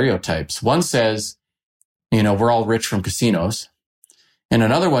conflicting stereotypes. One says, we're all rich from casinos. And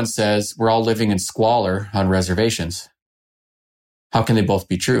another one says, we're all living in squalor on reservations. How can they both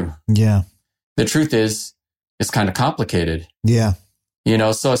be true? Yeah. The truth is, it's kind of complicated. Yeah.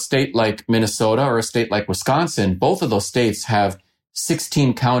 So a state like Minnesota or a state like Wisconsin, both of those states have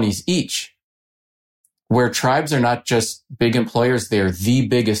 16 counties each, where tribes are not just big employers, they are the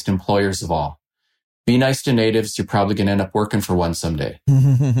biggest employers of all. be nice to natives. You're probably going to end up working for one someday.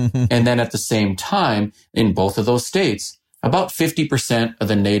 And then at the same time, in both of those states, about 50% of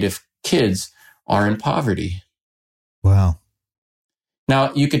the native kids are in poverty. Wow.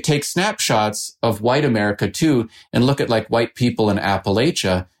 Now, you could take snapshots of white America too and look at like white people in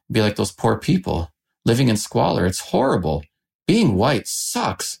Appalachia and be like, those poor people living in squalor. It's horrible. Being white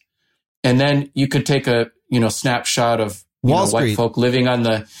sucks. And then you could take a, snapshot of white folk living on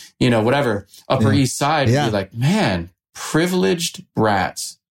the, whatever, Upper East Side and be like, man, privileged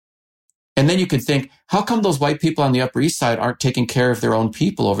brats. And then you could think, how come those white people on the Upper East Side aren't taking care of their own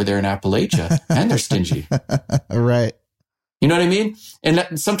people over there in Appalachia? And they're stingy. Right. You know what I mean?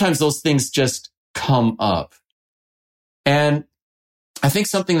 And sometimes those things just come up. And I think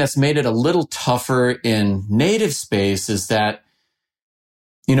something that's made it a little tougher in native space is that,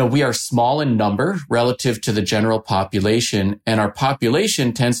 we are small in number relative to the general population, and our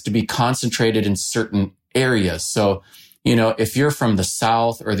population tends to be concentrated in certain areas. So, if you're from the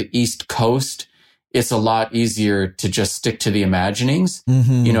South or the East Coast, it's a lot easier to just stick to the imaginings.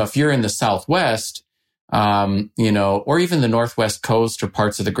 Mm-hmm. If you're in the Southwest, or even the Northwest coast or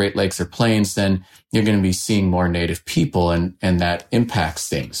parts of the Great Lakes or Plains, then you're going to be seeing more native people and that impacts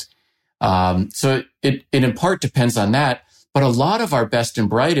things. So it in part depends on that. But a lot of our best and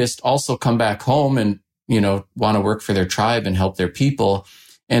brightest also come back home and, want to work for their tribe and help their people.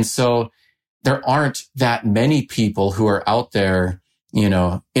 And so there aren't that many people who are out there,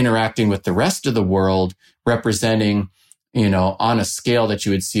 interacting with the rest of the world, representing, on a scale that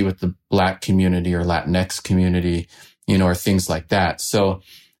you would see with the Black community or Latinx community, or things like that. So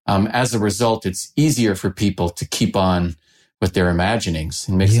as a result, it's easier for people to keep on with their imaginings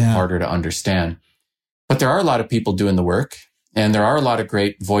and makes it harder to understand. But there are a lot of people doing the work, and there are a lot of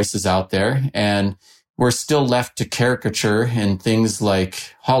great voices out there, and we're still left to caricature in things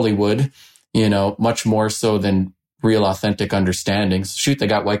like Hollywood, much more so than real authentic understandings. Shoot, they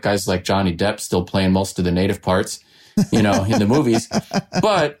got white guys like Johnny Depp still playing most of the native parts, in the movies.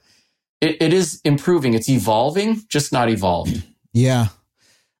 But it is improving. It's evolving, just not evolved. Yeah.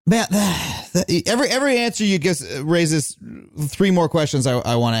 Man, every answer you give raises three more questions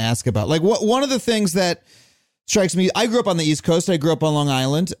I want to ask about. Like, one of the things that strikes me, I grew up on the East Coast. I grew up on Long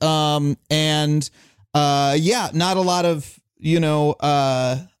Island. Not a lot of,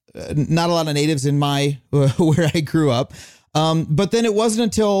 not a lot of natives in where I grew up. But then it wasn't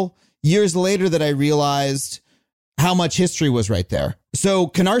until years later that I realized how much history was right there. So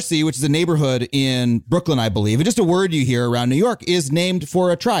Canarsie, which is a neighborhood in Brooklyn, I believe, and just a word you hear around New York, is named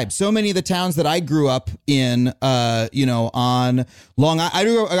for a tribe. So many of the towns that I grew up in, on Long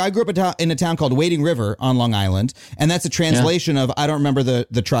Island, I grew up in a town called Wading River on Long Island. And that's a translation of, I don't remember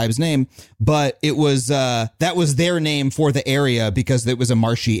the tribe's name, but it was, that was their name for the area because it was a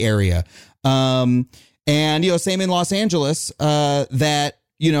marshy area. And, same in Los Angeles, that,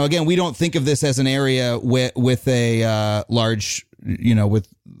 again, we don't think of this as an area with a large, but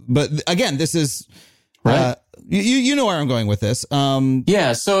again, this is, right. You know where I'm going with this. So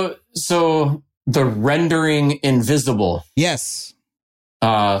the rendering invisible. Yes.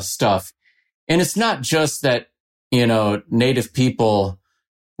 Stuff. And it's not just that, native people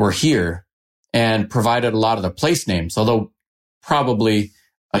were here and provided a lot of the place names, although probably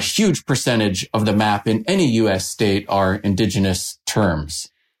a huge percentage of the map in any U.S. state are indigenous terms.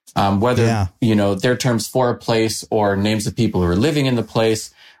 Whether, their terms for a place or names of people who are living in the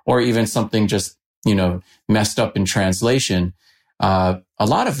place, or even something just, messed up in translation. A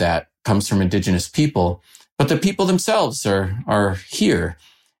lot of that comes from indigenous people, but the people themselves are here.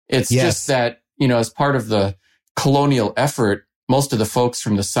 It's just that, as part of the colonial effort, most of the folks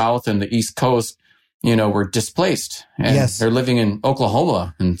from the South and the East Coast, were displaced, and they're living in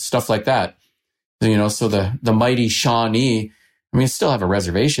Oklahoma and stuff like that. So the mighty Shawnee, still have a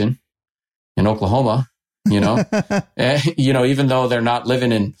reservation in Oklahoma, and, even though they're not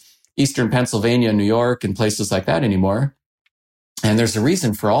living in Eastern Pennsylvania, New York, and places like that anymore. And there's a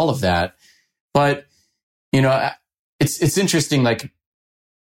reason for all of that. But, it's interesting, like,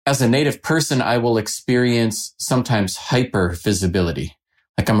 as a native person, I will experience sometimes hyper visibility.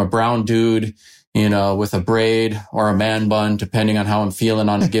 Like, I'm a brown dude, with a braid or a man bun, depending on how I'm feeling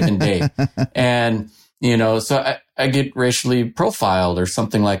on a given day. And, so I get racially profiled or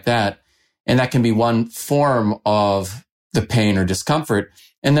something like that. And that can be one form of the pain or discomfort.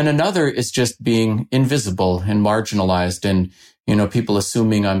 And then another is just being invisible and marginalized and, people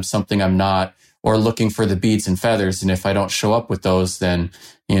assuming I'm something I'm not, or looking for the beads and feathers. And if I don't show up with those, then,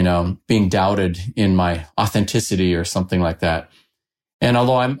 being doubted in my authenticity or something like that. And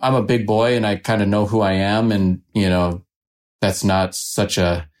although I'm a big boy and I kind of know who I am, and, that's not such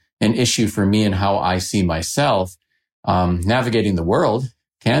a an issue for me and how I see myself. Navigating the world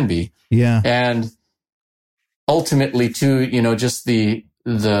can be. Yeah. And ultimately too, just the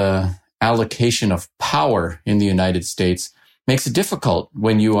allocation of power in the United States makes it difficult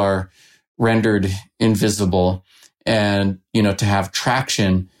when you are rendered invisible and, to have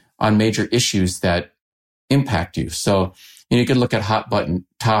traction on major issues that impact you. So, you could look at hot button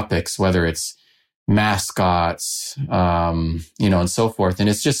topics, whether it's mascots, and so forth. And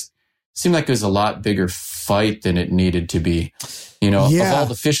it's just seemed like it was a lot bigger fight than it needed to be. Of all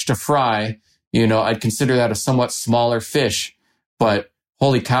the fish to fry, I'd consider that a somewhat smaller fish, but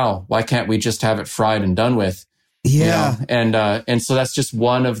holy cow, why can't we just have it fried and done with? Yeah. And so that's just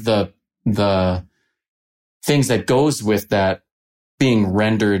one of the things that goes with that being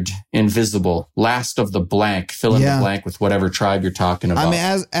rendered invisible. Last of the blank, fill in the blank with whatever tribe you're talking about. I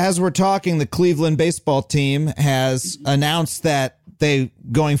mean, as we're talking, the Cleveland baseball team has announced that they,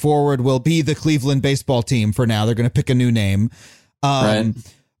 going forward, will be the Cleveland baseball team for now. They're going to pick a new name. Right.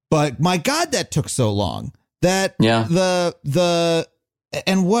 But my God, that took so long. That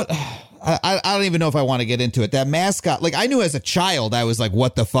and what I don't even know if I want to get into it. That mascot, like I knew as a child, I was like,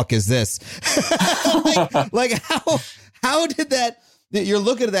 what the fuck is this? like how did that? You're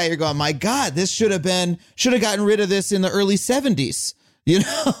looking at that, you're going, my God, this should have gotten rid of this in the early 70s,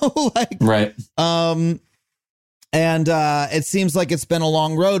 right. And it seems like it's been a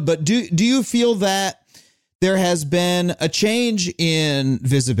long road, but do you feel that there has been a change in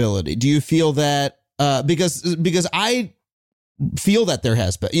visibility? Do you feel that, because I feel that there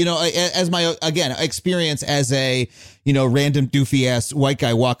has been, as my, again, experience as a, random doofy ass white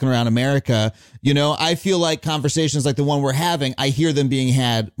guy walking around America, I feel like conversations like the one we're having, I hear them being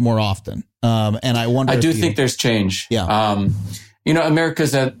had more often. And I wonder, I do think there's change. Yeah.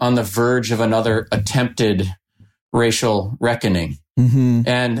 America's on the verge of another attempted racial reckoning. Mm-hmm.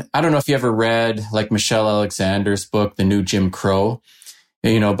 And I don't know if you ever read like Michelle Alexander's book, The New Jim Crow,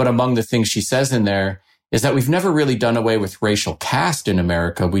 but among the things she says in there is that we've never really done away with racial caste in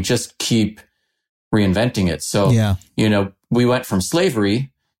America. We just keep reinventing it. So, we went from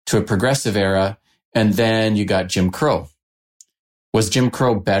slavery to a progressive era, and then you got Jim Crow. Was Jim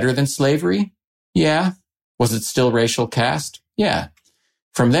Crow better than slavery? Yeah. Was it still racial caste? Yeah.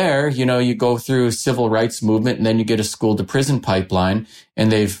 From there, you go through civil rights movement, and then you get a school to prison pipeline,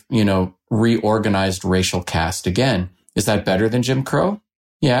 and they've, reorganized racial caste again. Is that better than Jim Crow?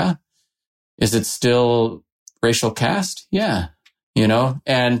 Yeah. Is it still racial caste? Yeah.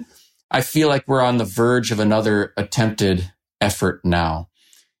 And I feel like we're on the verge of another attempted effort now.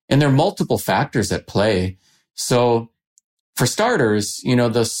 And there are multiple factors at play. So for starters,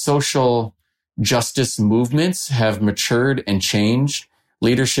 the social justice movements have matured and changed.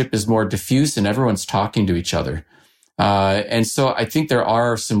 Leadership is more diffuse and everyone's talking to each other. And so I think there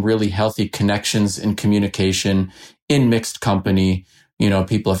are some really healthy connections in communication in mixed company,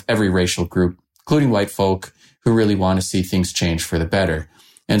 people of every racial group, including white folk, who really want to see things change for the better.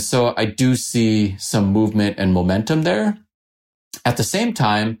 And so I do see some movement and momentum there. At the same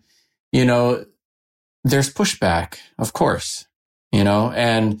time, there's pushback, of course,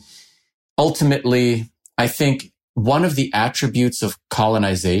 and ultimately, I think one of the attributes of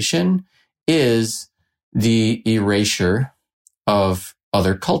colonization is the erasure of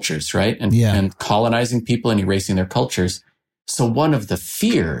other cultures, right? And colonizing people and erasing their cultures. So one of the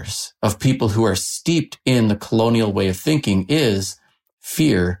fears of people who are steeped in the colonial way of thinking is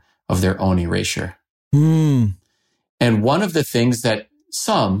fear of their own erasure. Mm. And one of the things that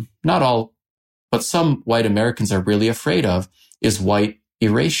some, not all, but some white Americans are really afraid of is white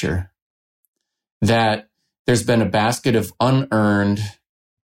erasure. That there's been a basket of unearned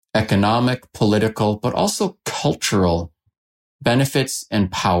economic, political, but also cultural benefits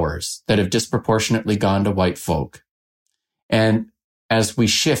and powers that have disproportionately gone to white folk. And as we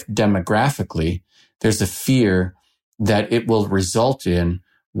shift demographically, there's a fear that it will result in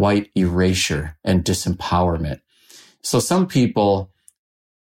white erasure and disempowerment. So some people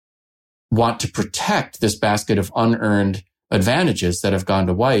want to protect this basket of unearned advantages that have gone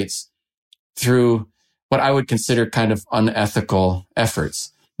to whites through what I would consider kind of unethical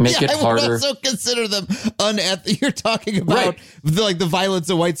efforts. Make it harder. I would also consider them unethical. You're talking about the violence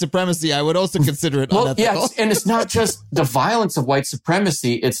of white supremacy. I would also consider it unethical. Yeah, and it's not just the violence of white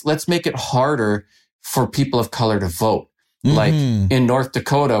supremacy. It's let's make it harder for people of color to vote. Mm-hmm. Like in North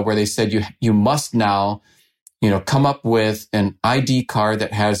Dakota, where they said you must now, come up with an ID card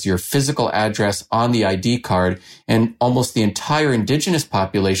that has your physical address on the ID card, and almost the entire indigenous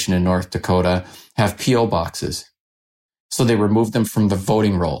population in North Dakota have P.O. boxes. So they removed them from the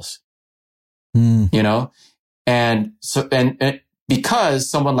voting rolls, and and so, and because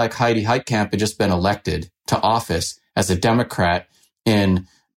someone like Heidi Heitkamp had just been elected to office as a Democrat in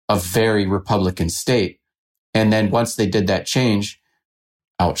a very Republican state. And then once they did that change,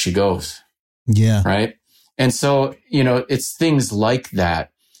 out she goes. Yeah. Right. And so, it's things like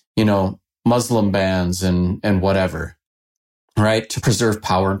that, Muslim bans and whatever, right, to preserve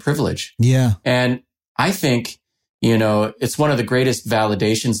power and privilege. Yeah. And I think, it's one of the greatest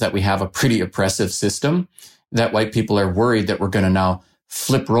validations that we have a pretty oppressive system, that white people are worried that we're going to now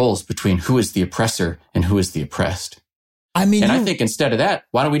flip roles between who is the oppressor and who is the oppressed. I mean, I think instead of that,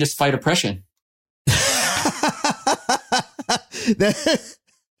 why don't we just fight oppression?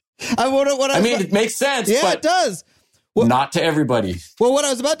 It makes sense. Yeah, but it does. Well, not to everybody. Well, what I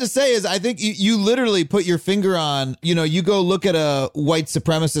was about to say is I think you literally put your finger on, you go look at a white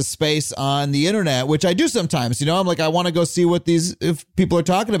supremacist space on the internet, which I do sometimes, I'm like, I want to go see what these people are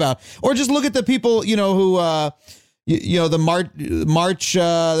talking about, or just look at the people, who, the march,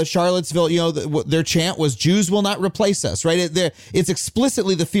 the Charlottesville, their chant was Jews will not replace us, right? It's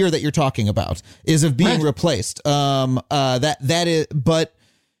explicitly the fear that you're talking about is of being replaced. That is, but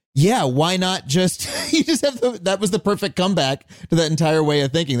yeah, why not just, that was the perfect comeback to that entire way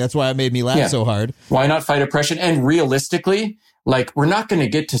of thinking. That's why it made me laugh so hard. Why not fight oppression? And realistically, we're not going to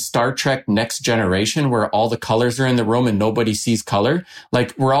get to Star Trek Next Generation where all the colors are in the room and nobody sees color.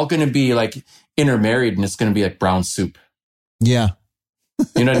 We're all going to be intermarried and it's going to be like brown soup. Yeah.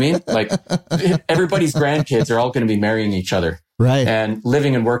 You know what I mean? Everybody's grandkids are all going to be marrying each other. Right. And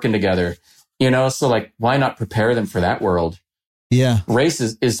living and working together, so why not prepare them for that world? Yeah. Race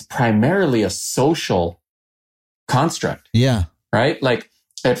is primarily a social construct. Yeah. Right?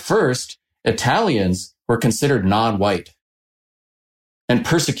 At first, Italians were considered non-white and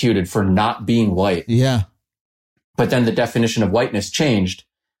persecuted for not being white. Yeah. But then the definition of whiteness changed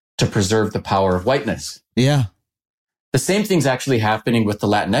to preserve the power of whiteness. Yeah. The same thing's actually happening with the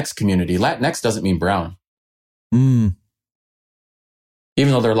Latinx community. Latinx doesn't mean brown. Even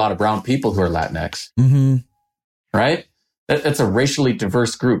though there are a lot of brown people who are Latinx. Mm-hmm. Right? That's a racially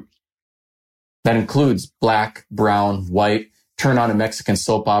diverse group that includes black, brown, white. Turn on a Mexican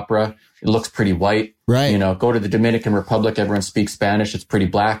soap opera. It looks pretty white. Right. Go to the Dominican Republic. Everyone speaks Spanish. It's pretty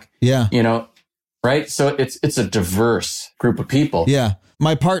black. Yeah. Right. So it's a diverse group of people. Yeah.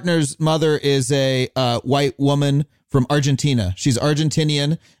 My partner's mother is a white woman from Argentina. She's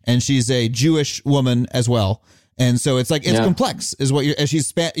Argentinian and she's a Jewish woman as well. And so it's complex is what as she's,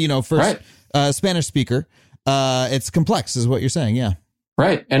 Spanish speaker. It's complex is what you're saying. Yeah.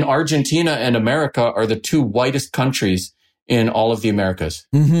 Right. And Argentina and America are the two whitest countries in all of the Americas.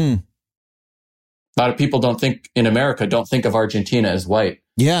 Mm-hmm. A lot of people don't think of Argentina as white.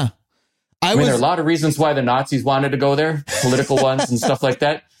 Yeah. I mean, there are a lot of reasons why the Nazis wanted to go there, political ones and stuff like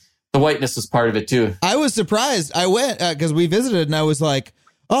that. The whiteness is part of it too. I was surprised. I went because we visited and I was like,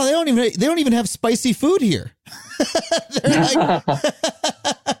 oh, they don't even have spicy food here.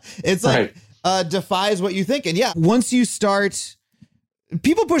 It's like, defies what you think. And yeah, once you start,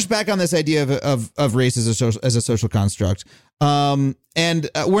 people push back on this idea of race as a social construct. And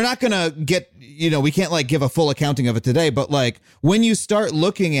we're not going to get, we can't give a full accounting of it today, but when you start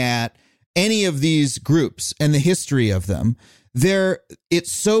looking at any of these groups and the history of them,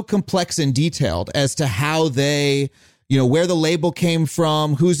 it's so complex and detailed as to how they, where the label came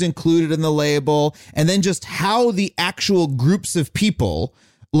from, who's included in the label, and then just how the actual groups of people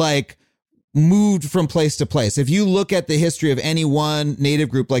moved from place to place. If you look at the history of any one native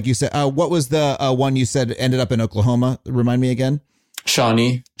group, like you said, what was the one you said ended up in Oklahoma? Remind me again.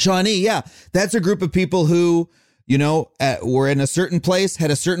 Shawnee. Yeah. That's a group of people who, were in a certain place,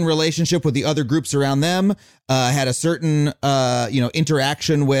 had a certain relationship with the other groups around them, had a certain,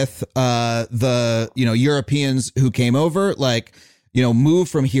 interaction with the, Europeans who came over,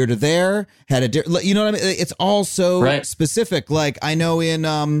 moved from here to there, had you know what I mean? It's all so specific. I know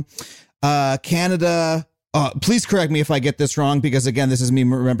in Canada, please correct me if I get this wrong, because again, this is me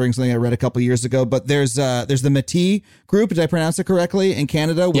remembering something I read a couple years ago, but there's the Métis group. Did I pronounce it correctly? In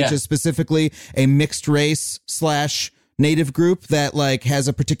Canada, which is specifically a mixed race / native group that has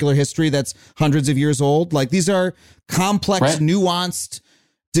a particular history that's hundreds of years old. These are complex, nuanced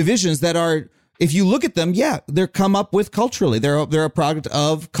divisions that are, if you look at them, they're come up with culturally. They're a product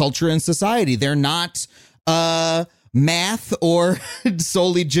of culture and society. They're not, math or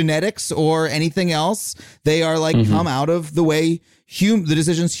solely genetics or anything else. They are come out of the way the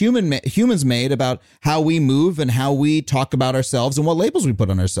decisions humans made about how we move and how we talk about ourselves and what labels we put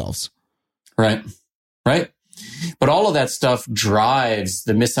on ourselves. Right. But all of that stuff drives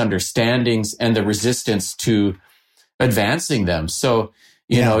the misunderstandings and the resistance to advancing them. So,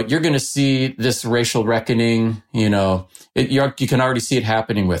 You know, you're going to see this racial reckoning. You know, you can already see it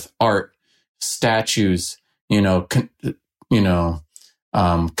happening with art, statues.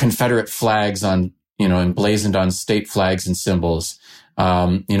 Confederate flags on, emblazoned on state flags and symbols.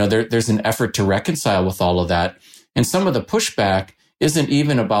 There's an effort to reconcile with all of that. And some of the pushback isn't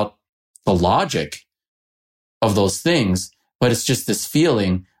even about the logic of those things, but it's just this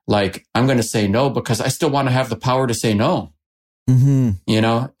feeling like I'm going to say no because I still want to have the power to say no. Mm-hmm.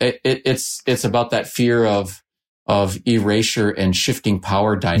 It's about that fear of erasure and shifting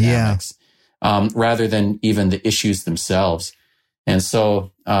power dynamics, rather than even the issues themselves. And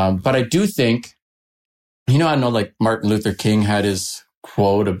so, but I do think, I know like Martin Luther King had his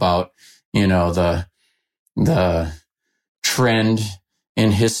quote about, the trend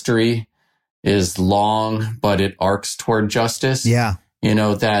in history is long, but it arcs toward justice. Yeah.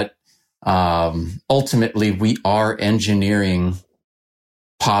 That ultimately we are engineering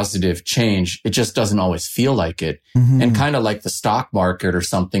positive change. It just doesn't always feel like it. Mm-hmm. And kind of like the stock market or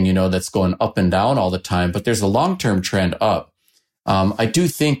something, that's going up and down all the time, but there's a long-term trend up. I do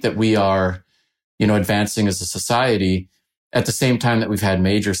think that we are, advancing as a society at the same time that we've had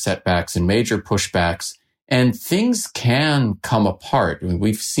major setbacks and major pushbacks, and things can come apart. I mean,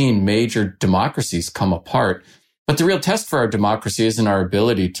 we've seen major democracies come apart, but the real test for our democracy isn't our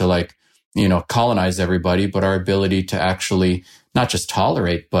ability to colonize everybody, but our ability to actually not just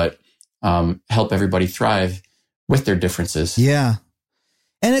tolerate, but help everybody thrive with their differences. Yeah.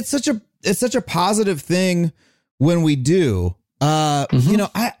 And it's such a positive thing when we do. I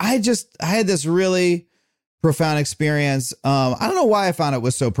had this really profound experience. I don't know why I found it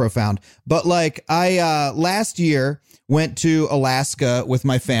was so profound, but I last year went to Alaska with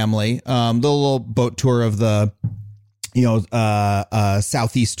my family, the little boat tour of the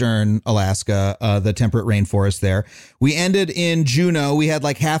southeastern Alaska, the temperate rainforest there. We ended in Juneau. We had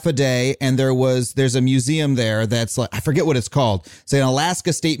half a day, and there's a museum there that's I forget what it's called. It's an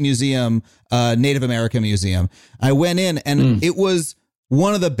Alaska State Museum, Native American Museum. I went in, and it was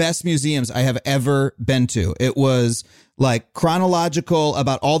one of the best museums I have ever been to. It was chronological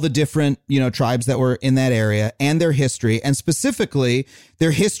about all the different, tribes that were in that area and their history, and specifically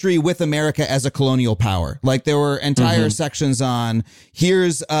their history with America as a colonial power. There were entire sections on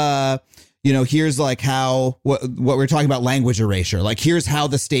here's how what we're talking about, language erasure. Here's how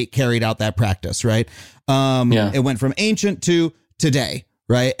the state carried out that practice. Right. It went from ancient to today.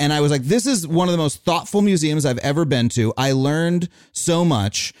 Right. And I was like, this is one of the most thoughtful museums I've ever been to. I learned so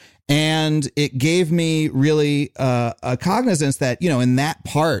much. And it gave me really a cognizance that, in that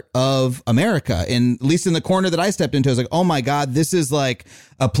part of America, at least in the corner that I stepped into, I was like, oh, my God, this is a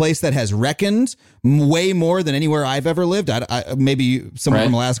place that has reckoned way more than anywhere I've ever lived. Maybe someone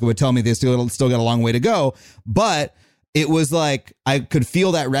from Alaska would tell me they still got a long way to go. But it was I could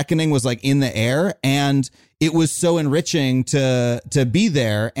feel that reckoning was in the air. And it was so enriching to be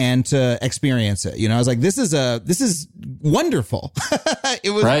there and to experience it. I was like, this is wonderful.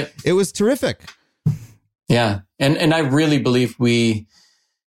 It was terrific. Yeah. And I really believe we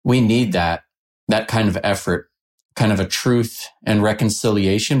need that kind of effort, kind of a truth and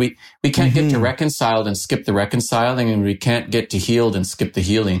reconciliation. We can't get to reconciled and skip the reconciling, and we can't get to healed and skip the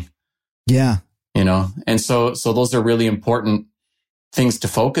healing. Yeah. And so those are really important things to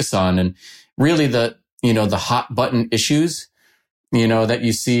focus on. And really the hot button issues, that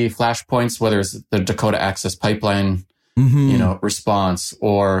you see flashpoints, whether it's the Dakota Access Pipeline, response,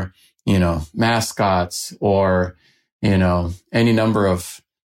 or, mascots, or, any number of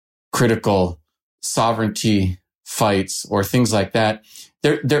critical sovereignty fights or things like that.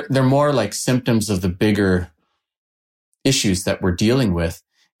 They're more like symptoms of the bigger issues that we're dealing with.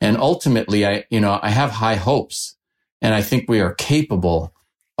 And ultimately, I have high hopes, and I think we are capable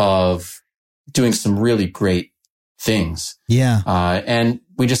of doing some really great things. Yeah. And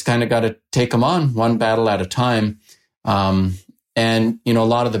we just kind of got to take them on one battle at a time. And, a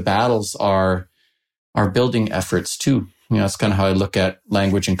lot of the battles are building efforts too. That's kind of how I look at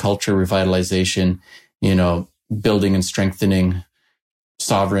language and culture revitalization, building and strengthening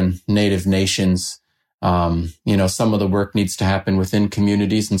sovereign native nations. Some of the work needs to happen within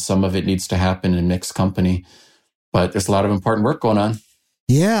communities, and some of it needs to happen in mixed company. But there's a lot of important work going on.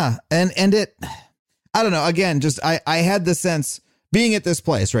 Yeah. And it, I don't know, again, just I had the sense being at this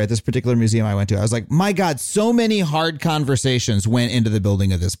place, right, this particular museum I went to, I was like, my God, so many hard conversations went into the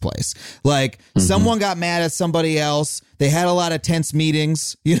building of this place. Someone got mad at somebody else. They had a lot of tense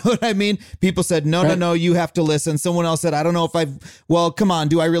meetings. You know what I mean? People said, no, you have to listen. Someone else said, I don't know if well, come on,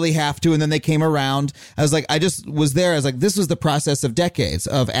 do I really have to? And then they came around. I was like, I just was there. I was like, this was the process of decades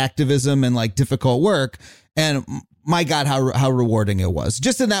of activism and difficult work. And my God, how rewarding it was.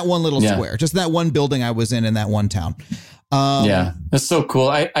 Just in that one little square, just in that one building I was in that one town. Yeah, that's so cool.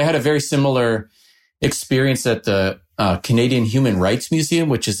 I had a very similar experience at the Canadian Human Rights Museum,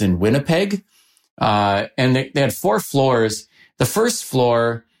 which is in Winnipeg. And they had 4 floors. The first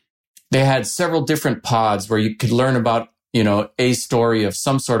floor, they had several different pods where you could learn about, a story of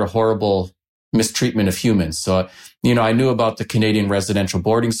some sort of horrible mistreatment of humans. So, I knew about the Canadian residential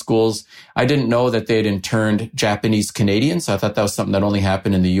boarding schools. I didn't know that they had interned Japanese Canadians. I thought that was something that only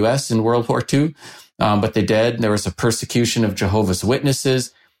happened in the US in World War II. But they did. There was a persecution of Jehovah's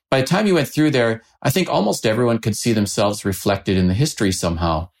Witnesses. By the time you went through there, I think almost everyone could see themselves reflected in the history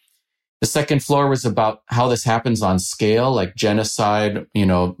somehow. The second floor was about how this happens on scale, like genocide,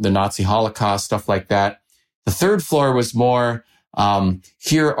 the Nazi Holocaust, stuff like that. The third floor was more,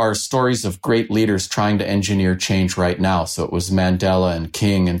 here are stories of great leaders trying to engineer change right now. So it was Mandela and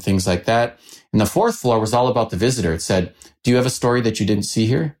King and things like that. And the fourth floor was all about the visitor. It said, do you have a story that you didn't see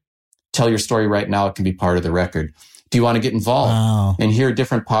here? Tell your story right now. It can be part of the record. Do you want to get involved? Wow. And here are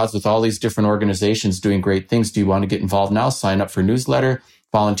different pods with all these different organizations doing great things. Do you want to get involved now? Sign up for newsletter,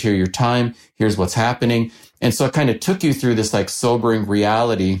 volunteer your time. Here's what's happening. And so it kind of took you through this like sobering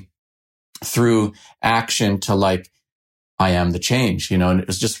reality through action to like, I am the change, and it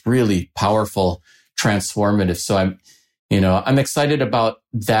was just really powerful, transformative. So I'm excited about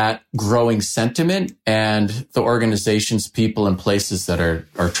that growing sentiment and the organizations, people, and places that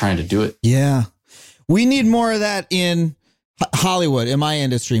are trying to do it. Yeah. We need more of that in Hollywood, in my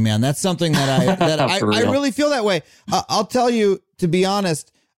industry, man. That's something that I really feel that way. I'll tell you, to be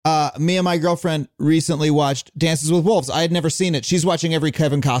honest, me and my girlfriend recently watched Dances with Wolves. I had never seen it. She's watching every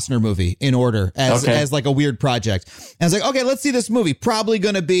Kevin Costner movie in order as like a weird project. And I was like, okay, let's see this movie. Probably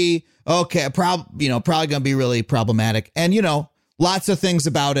going to be probably going to be really problematic. And, lots of things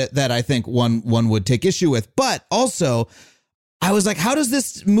about it that I think one would take issue with. But also, I was like, how does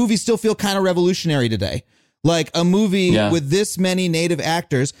this movie still feel kind of revolutionary today? Like a movie with this many native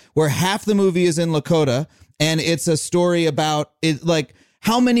actors where half the movie is in Lakota, and it's a story about it. Like,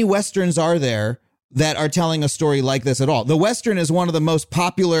 how many Westerns are there that are telling a story like this at all? The Western is one of the most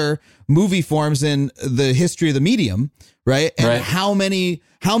popular movie forms in the history of the medium, right? And right. How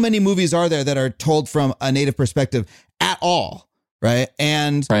many movies are there that are told from a native perspective at all, right?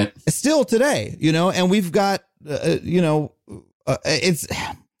 And still today, and we've got, it's,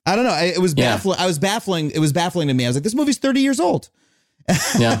 I don't know. It was baffling. It was baffling to me. I was like, this movie's 30 years old.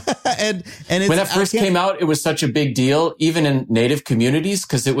 Yeah. and it's, when that first came out, it was such a big deal, even in Native communities,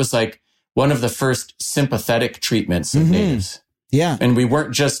 because it was like one of the first sympathetic treatments of Natives. Yeah. And we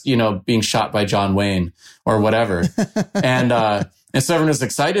weren't just, being shot by John Wayne or whatever. And so everyone was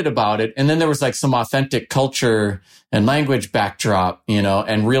excited about it. And then there was like some authentic culture and language backdrop,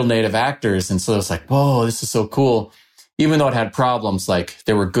 and real Native actors. And so it was like, whoa, this is so cool. Even though it had problems, like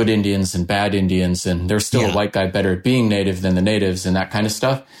there were good Indians and bad Indians, and there's still a white guy better at being Native than the natives and that kind of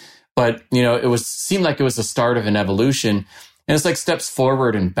stuff. But, it seemed like it was the start of an evolution, and it's like steps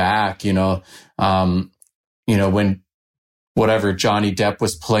forward and back, when whatever Johnny Depp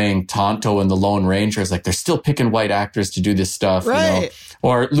was playing Tonto in The Lone Ranger, it's like they're still picking white actors to do this stuff, right.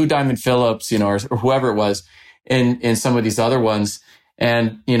 Or Lou Diamond Phillips, or whoever it was in some of these other ones.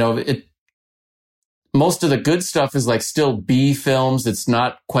 And, most of the good stuff is like still B films. It's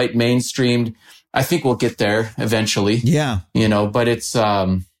not quite mainstreamed. I think we'll get there eventually. Yeah. But it's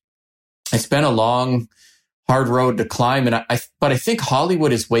been a long, hard road to climb. But I think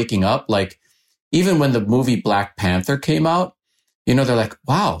Hollywood is waking up. Like even when the movie Black Panther came out, they're like,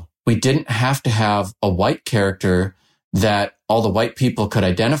 wow, we didn't have to have a white character that all the white people could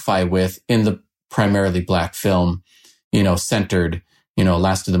identify with in the primarily black film, centered,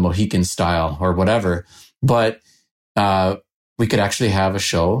 Last of the Mohicans style or whatever. But we could actually have a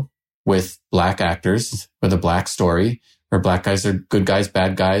show with black actors with a black story where black guys are good guys,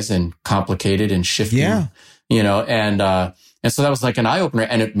 bad guys, and complicated and shifting. Yeah. And so that was like an eye opener,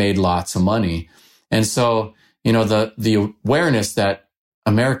 and it made lots of money. And so, the awareness that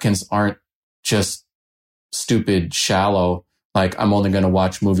Americans aren't just stupid, shallow, like I'm only going to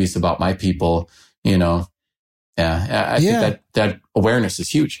watch movies about my people, I think that awareness is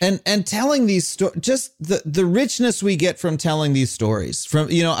huge. And telling these stories, just the richness we get from telling these stories, from,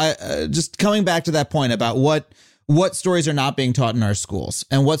 just coming back to that point about what stories are not being taught in our schools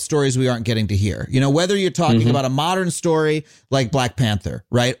and what stories we aren't getting to hear, whether you're talking about a modern story like Black Panther,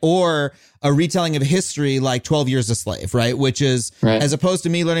 right? Or a retelling of history like 12 Years a Slave, right? Which is, as opposed to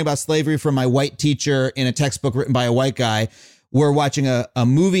me learning about slavery from my white teacher in a textbook written by a white guy, we're watching a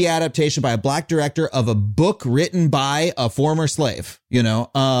movie adaptation by a black director of a book written by a former slave,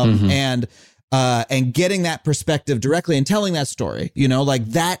 and and getting that perspective directly and telling that story, you know, like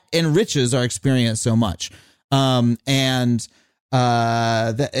that enriches our experience so much. I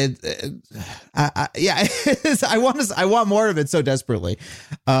want more of it so desperately.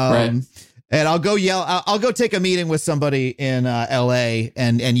 Right. And I'll go take a meeting with somebody in LA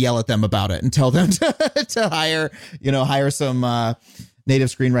and yell at them about it and tell them to hire some native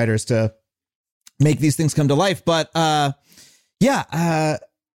screenwriters to make these things come to life. But I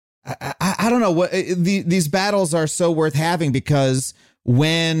don't know what these battles are so worth having, because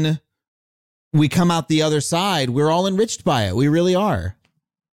when we come out the other side, we're all enriched by it. We really are.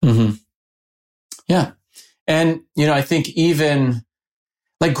 Mm-hmm. Yeah. And, you know, I think even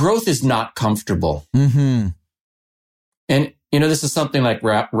like growth is not comfortable. Mm-hmm. And, you know, this is something like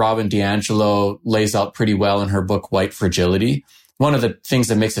Robin DiAngelo lays out pretty well in her book, White Fragility. One of the things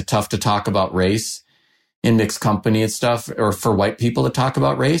that makes it tough to talk about race in mixed company and stuff, or for white people to talk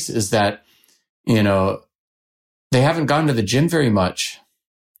about race, is that, you know, they haven't gone to the gym very much.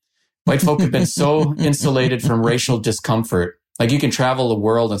 White folk have been so insulated from racial discomfort. Like you can travel the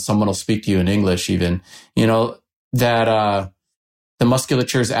world and someone will speak to you in English even, you know, that the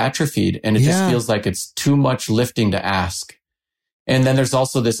musculature is atrophied and it just feels like it's too much lifting to ask. And then there's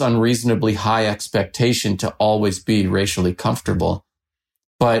also this unreasonably high expectation to always be racially comfortable.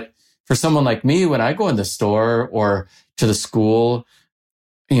 But for someone like me, when I go in the store or to the school,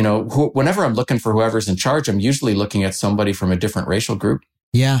 you know, whenever I'm looking for whoever's in charge, I'm usually looking at somebody from a different racial group.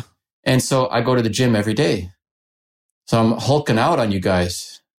 Yeah. And so I go to the gym every day. So I'm hulking out on you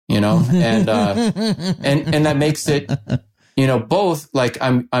guys, you know, and that makes it, you know, both like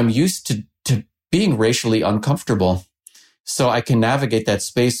I'm used to being racially uncomfortable. So I can navigate that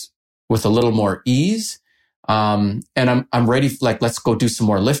space with a little more ease. And I'm ready, like, let's go do some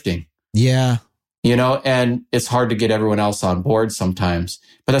more lifting. Yeah. You know, and it's hard to get everyone else on board sometimes,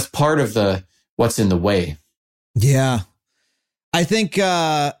 but that's part of what's in the way. Yeah. I think,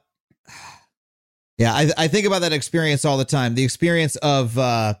 I think about that experience all the time. The experience of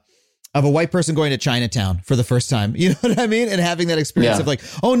a white person going to Chinatown for the first time. You know what I mean? And having that experience of like,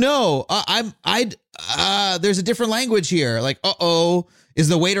 oh no, there's a different language here. Like, is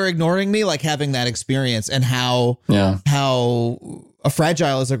the waiter ignoring me? Like having that experience, and how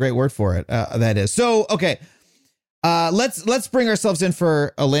fragile is a great word for it. That is. So, okay. Let's bring ourselves in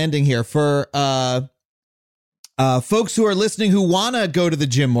for a landing here for, folks who are listening who want to go to the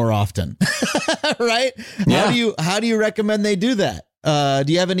gym more often, right? Yeah. How do you recommend they do that?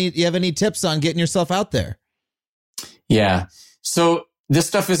 Do you have any tips on getting yourself out there? Yeah. So this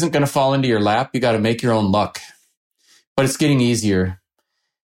stuff isn't going to fall into your lap. You got to make your own luck, but it's getting easier.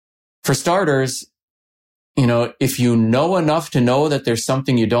 For starters, you know, if you know enough to know that there's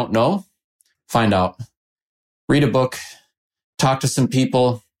something you don't know, find out. Read a book, talk to some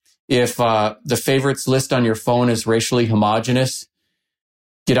people. If the favorites list on your phone is racially homogenous,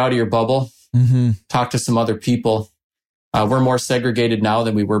 get out of your bubble, talk to some other people. We're more segregated now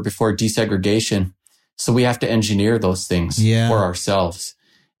than we were before desegregation. So we have to engineer those things for ourselves.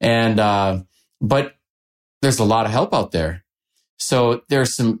 And, but there's a lot of help out there. So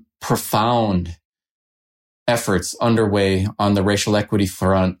there's some profound efforts underway on the racial equity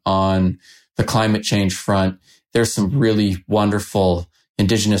front, on the climate change front. There's some really wonderful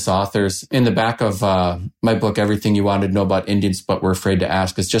Indigenous authors. In the back of my book, Everything You Wanted to Know About Indians But Were Afraid to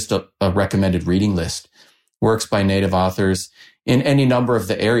Ask, is just a recommended reading list. Works by Native authors in any number of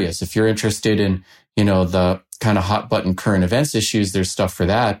the areas. If you're interested in, you know, the kind of hot button current events issues, there's stuff for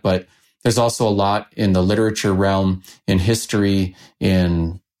that. But there's also a lot in the literature realm, in history,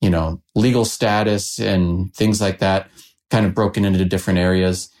 in, you know, legal status and things like that, kind of broken into different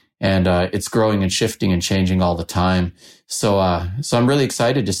areas. And it's growing and shifting and changing all the time. So I'm really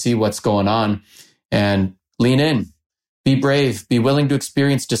excited to see what's going on, and lean in, be brave, be willing to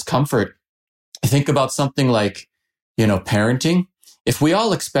experience discomfort. Think about something like, you know, parenting. If we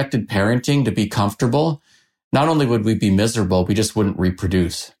all expected parenting to be comfortable, not only would we be miserable, we just wouldn't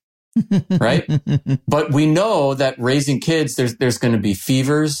reproduce, right? But we know that raising kids, there's going to be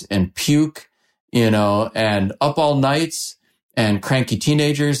fevers and puke, you know, and up all nights and cranky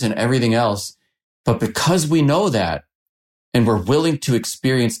teenagers and everything else. But because we know that, and we're willing to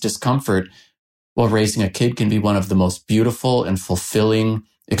experience discomfort, well, raising a kid can be one of the most beautiful and fulfilling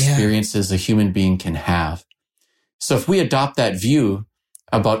experiences a human being can have. So if we adopt that view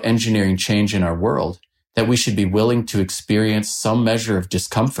about engineering change in our world, that we should be willing to experience some measure of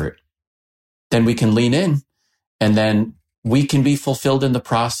discomfort, then we can lean in, and then we can be fulfilled in the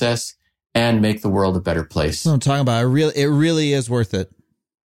process and make the world a better place. That's what I'm talking about. It really is worth it.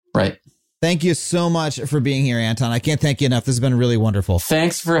 Right. Thank you so much for being here, Anton. I can't thank you enough. This has been really wonderful.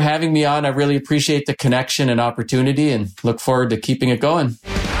 Thanks for having me on. I really appreciate the connection and opportunity and look forward to keeping it going.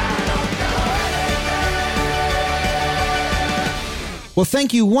 Well,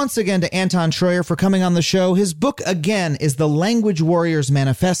 thank you once again to Anton Treuer for coming on the show. His book, again, is The Language Warriors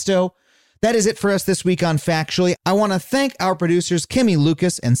Manifesto. That is it for us this week on Factually. I want to thank our producers, Kimmy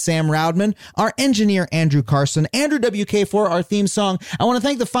Lucas and Sam Roudman, our engineer, Andrew Carson, Andrew WK for our theme song. I want to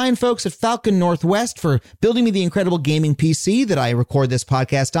thank the fine folks at Falcon Northwest for building me the incredible gaming PC that I record this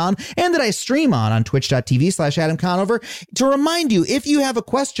podcast on and that I stream on twitch.tv/Adam Conover. To remind you, if you have a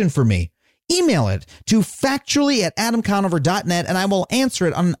question for me, email it to factually@adamconover.net and I will answer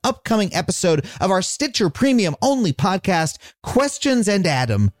it on an upcoming episode of our Stitcher Premium only podcast, Questions and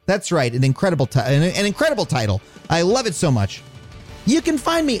Adam. That's right, an incredible title. I love it so much. You can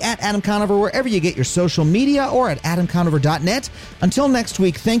find me at Adam Conover wherever you get your social media or at adamconover.net. Until next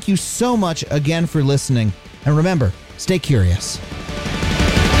week, thank you so much again for listening. And remember, stay curious.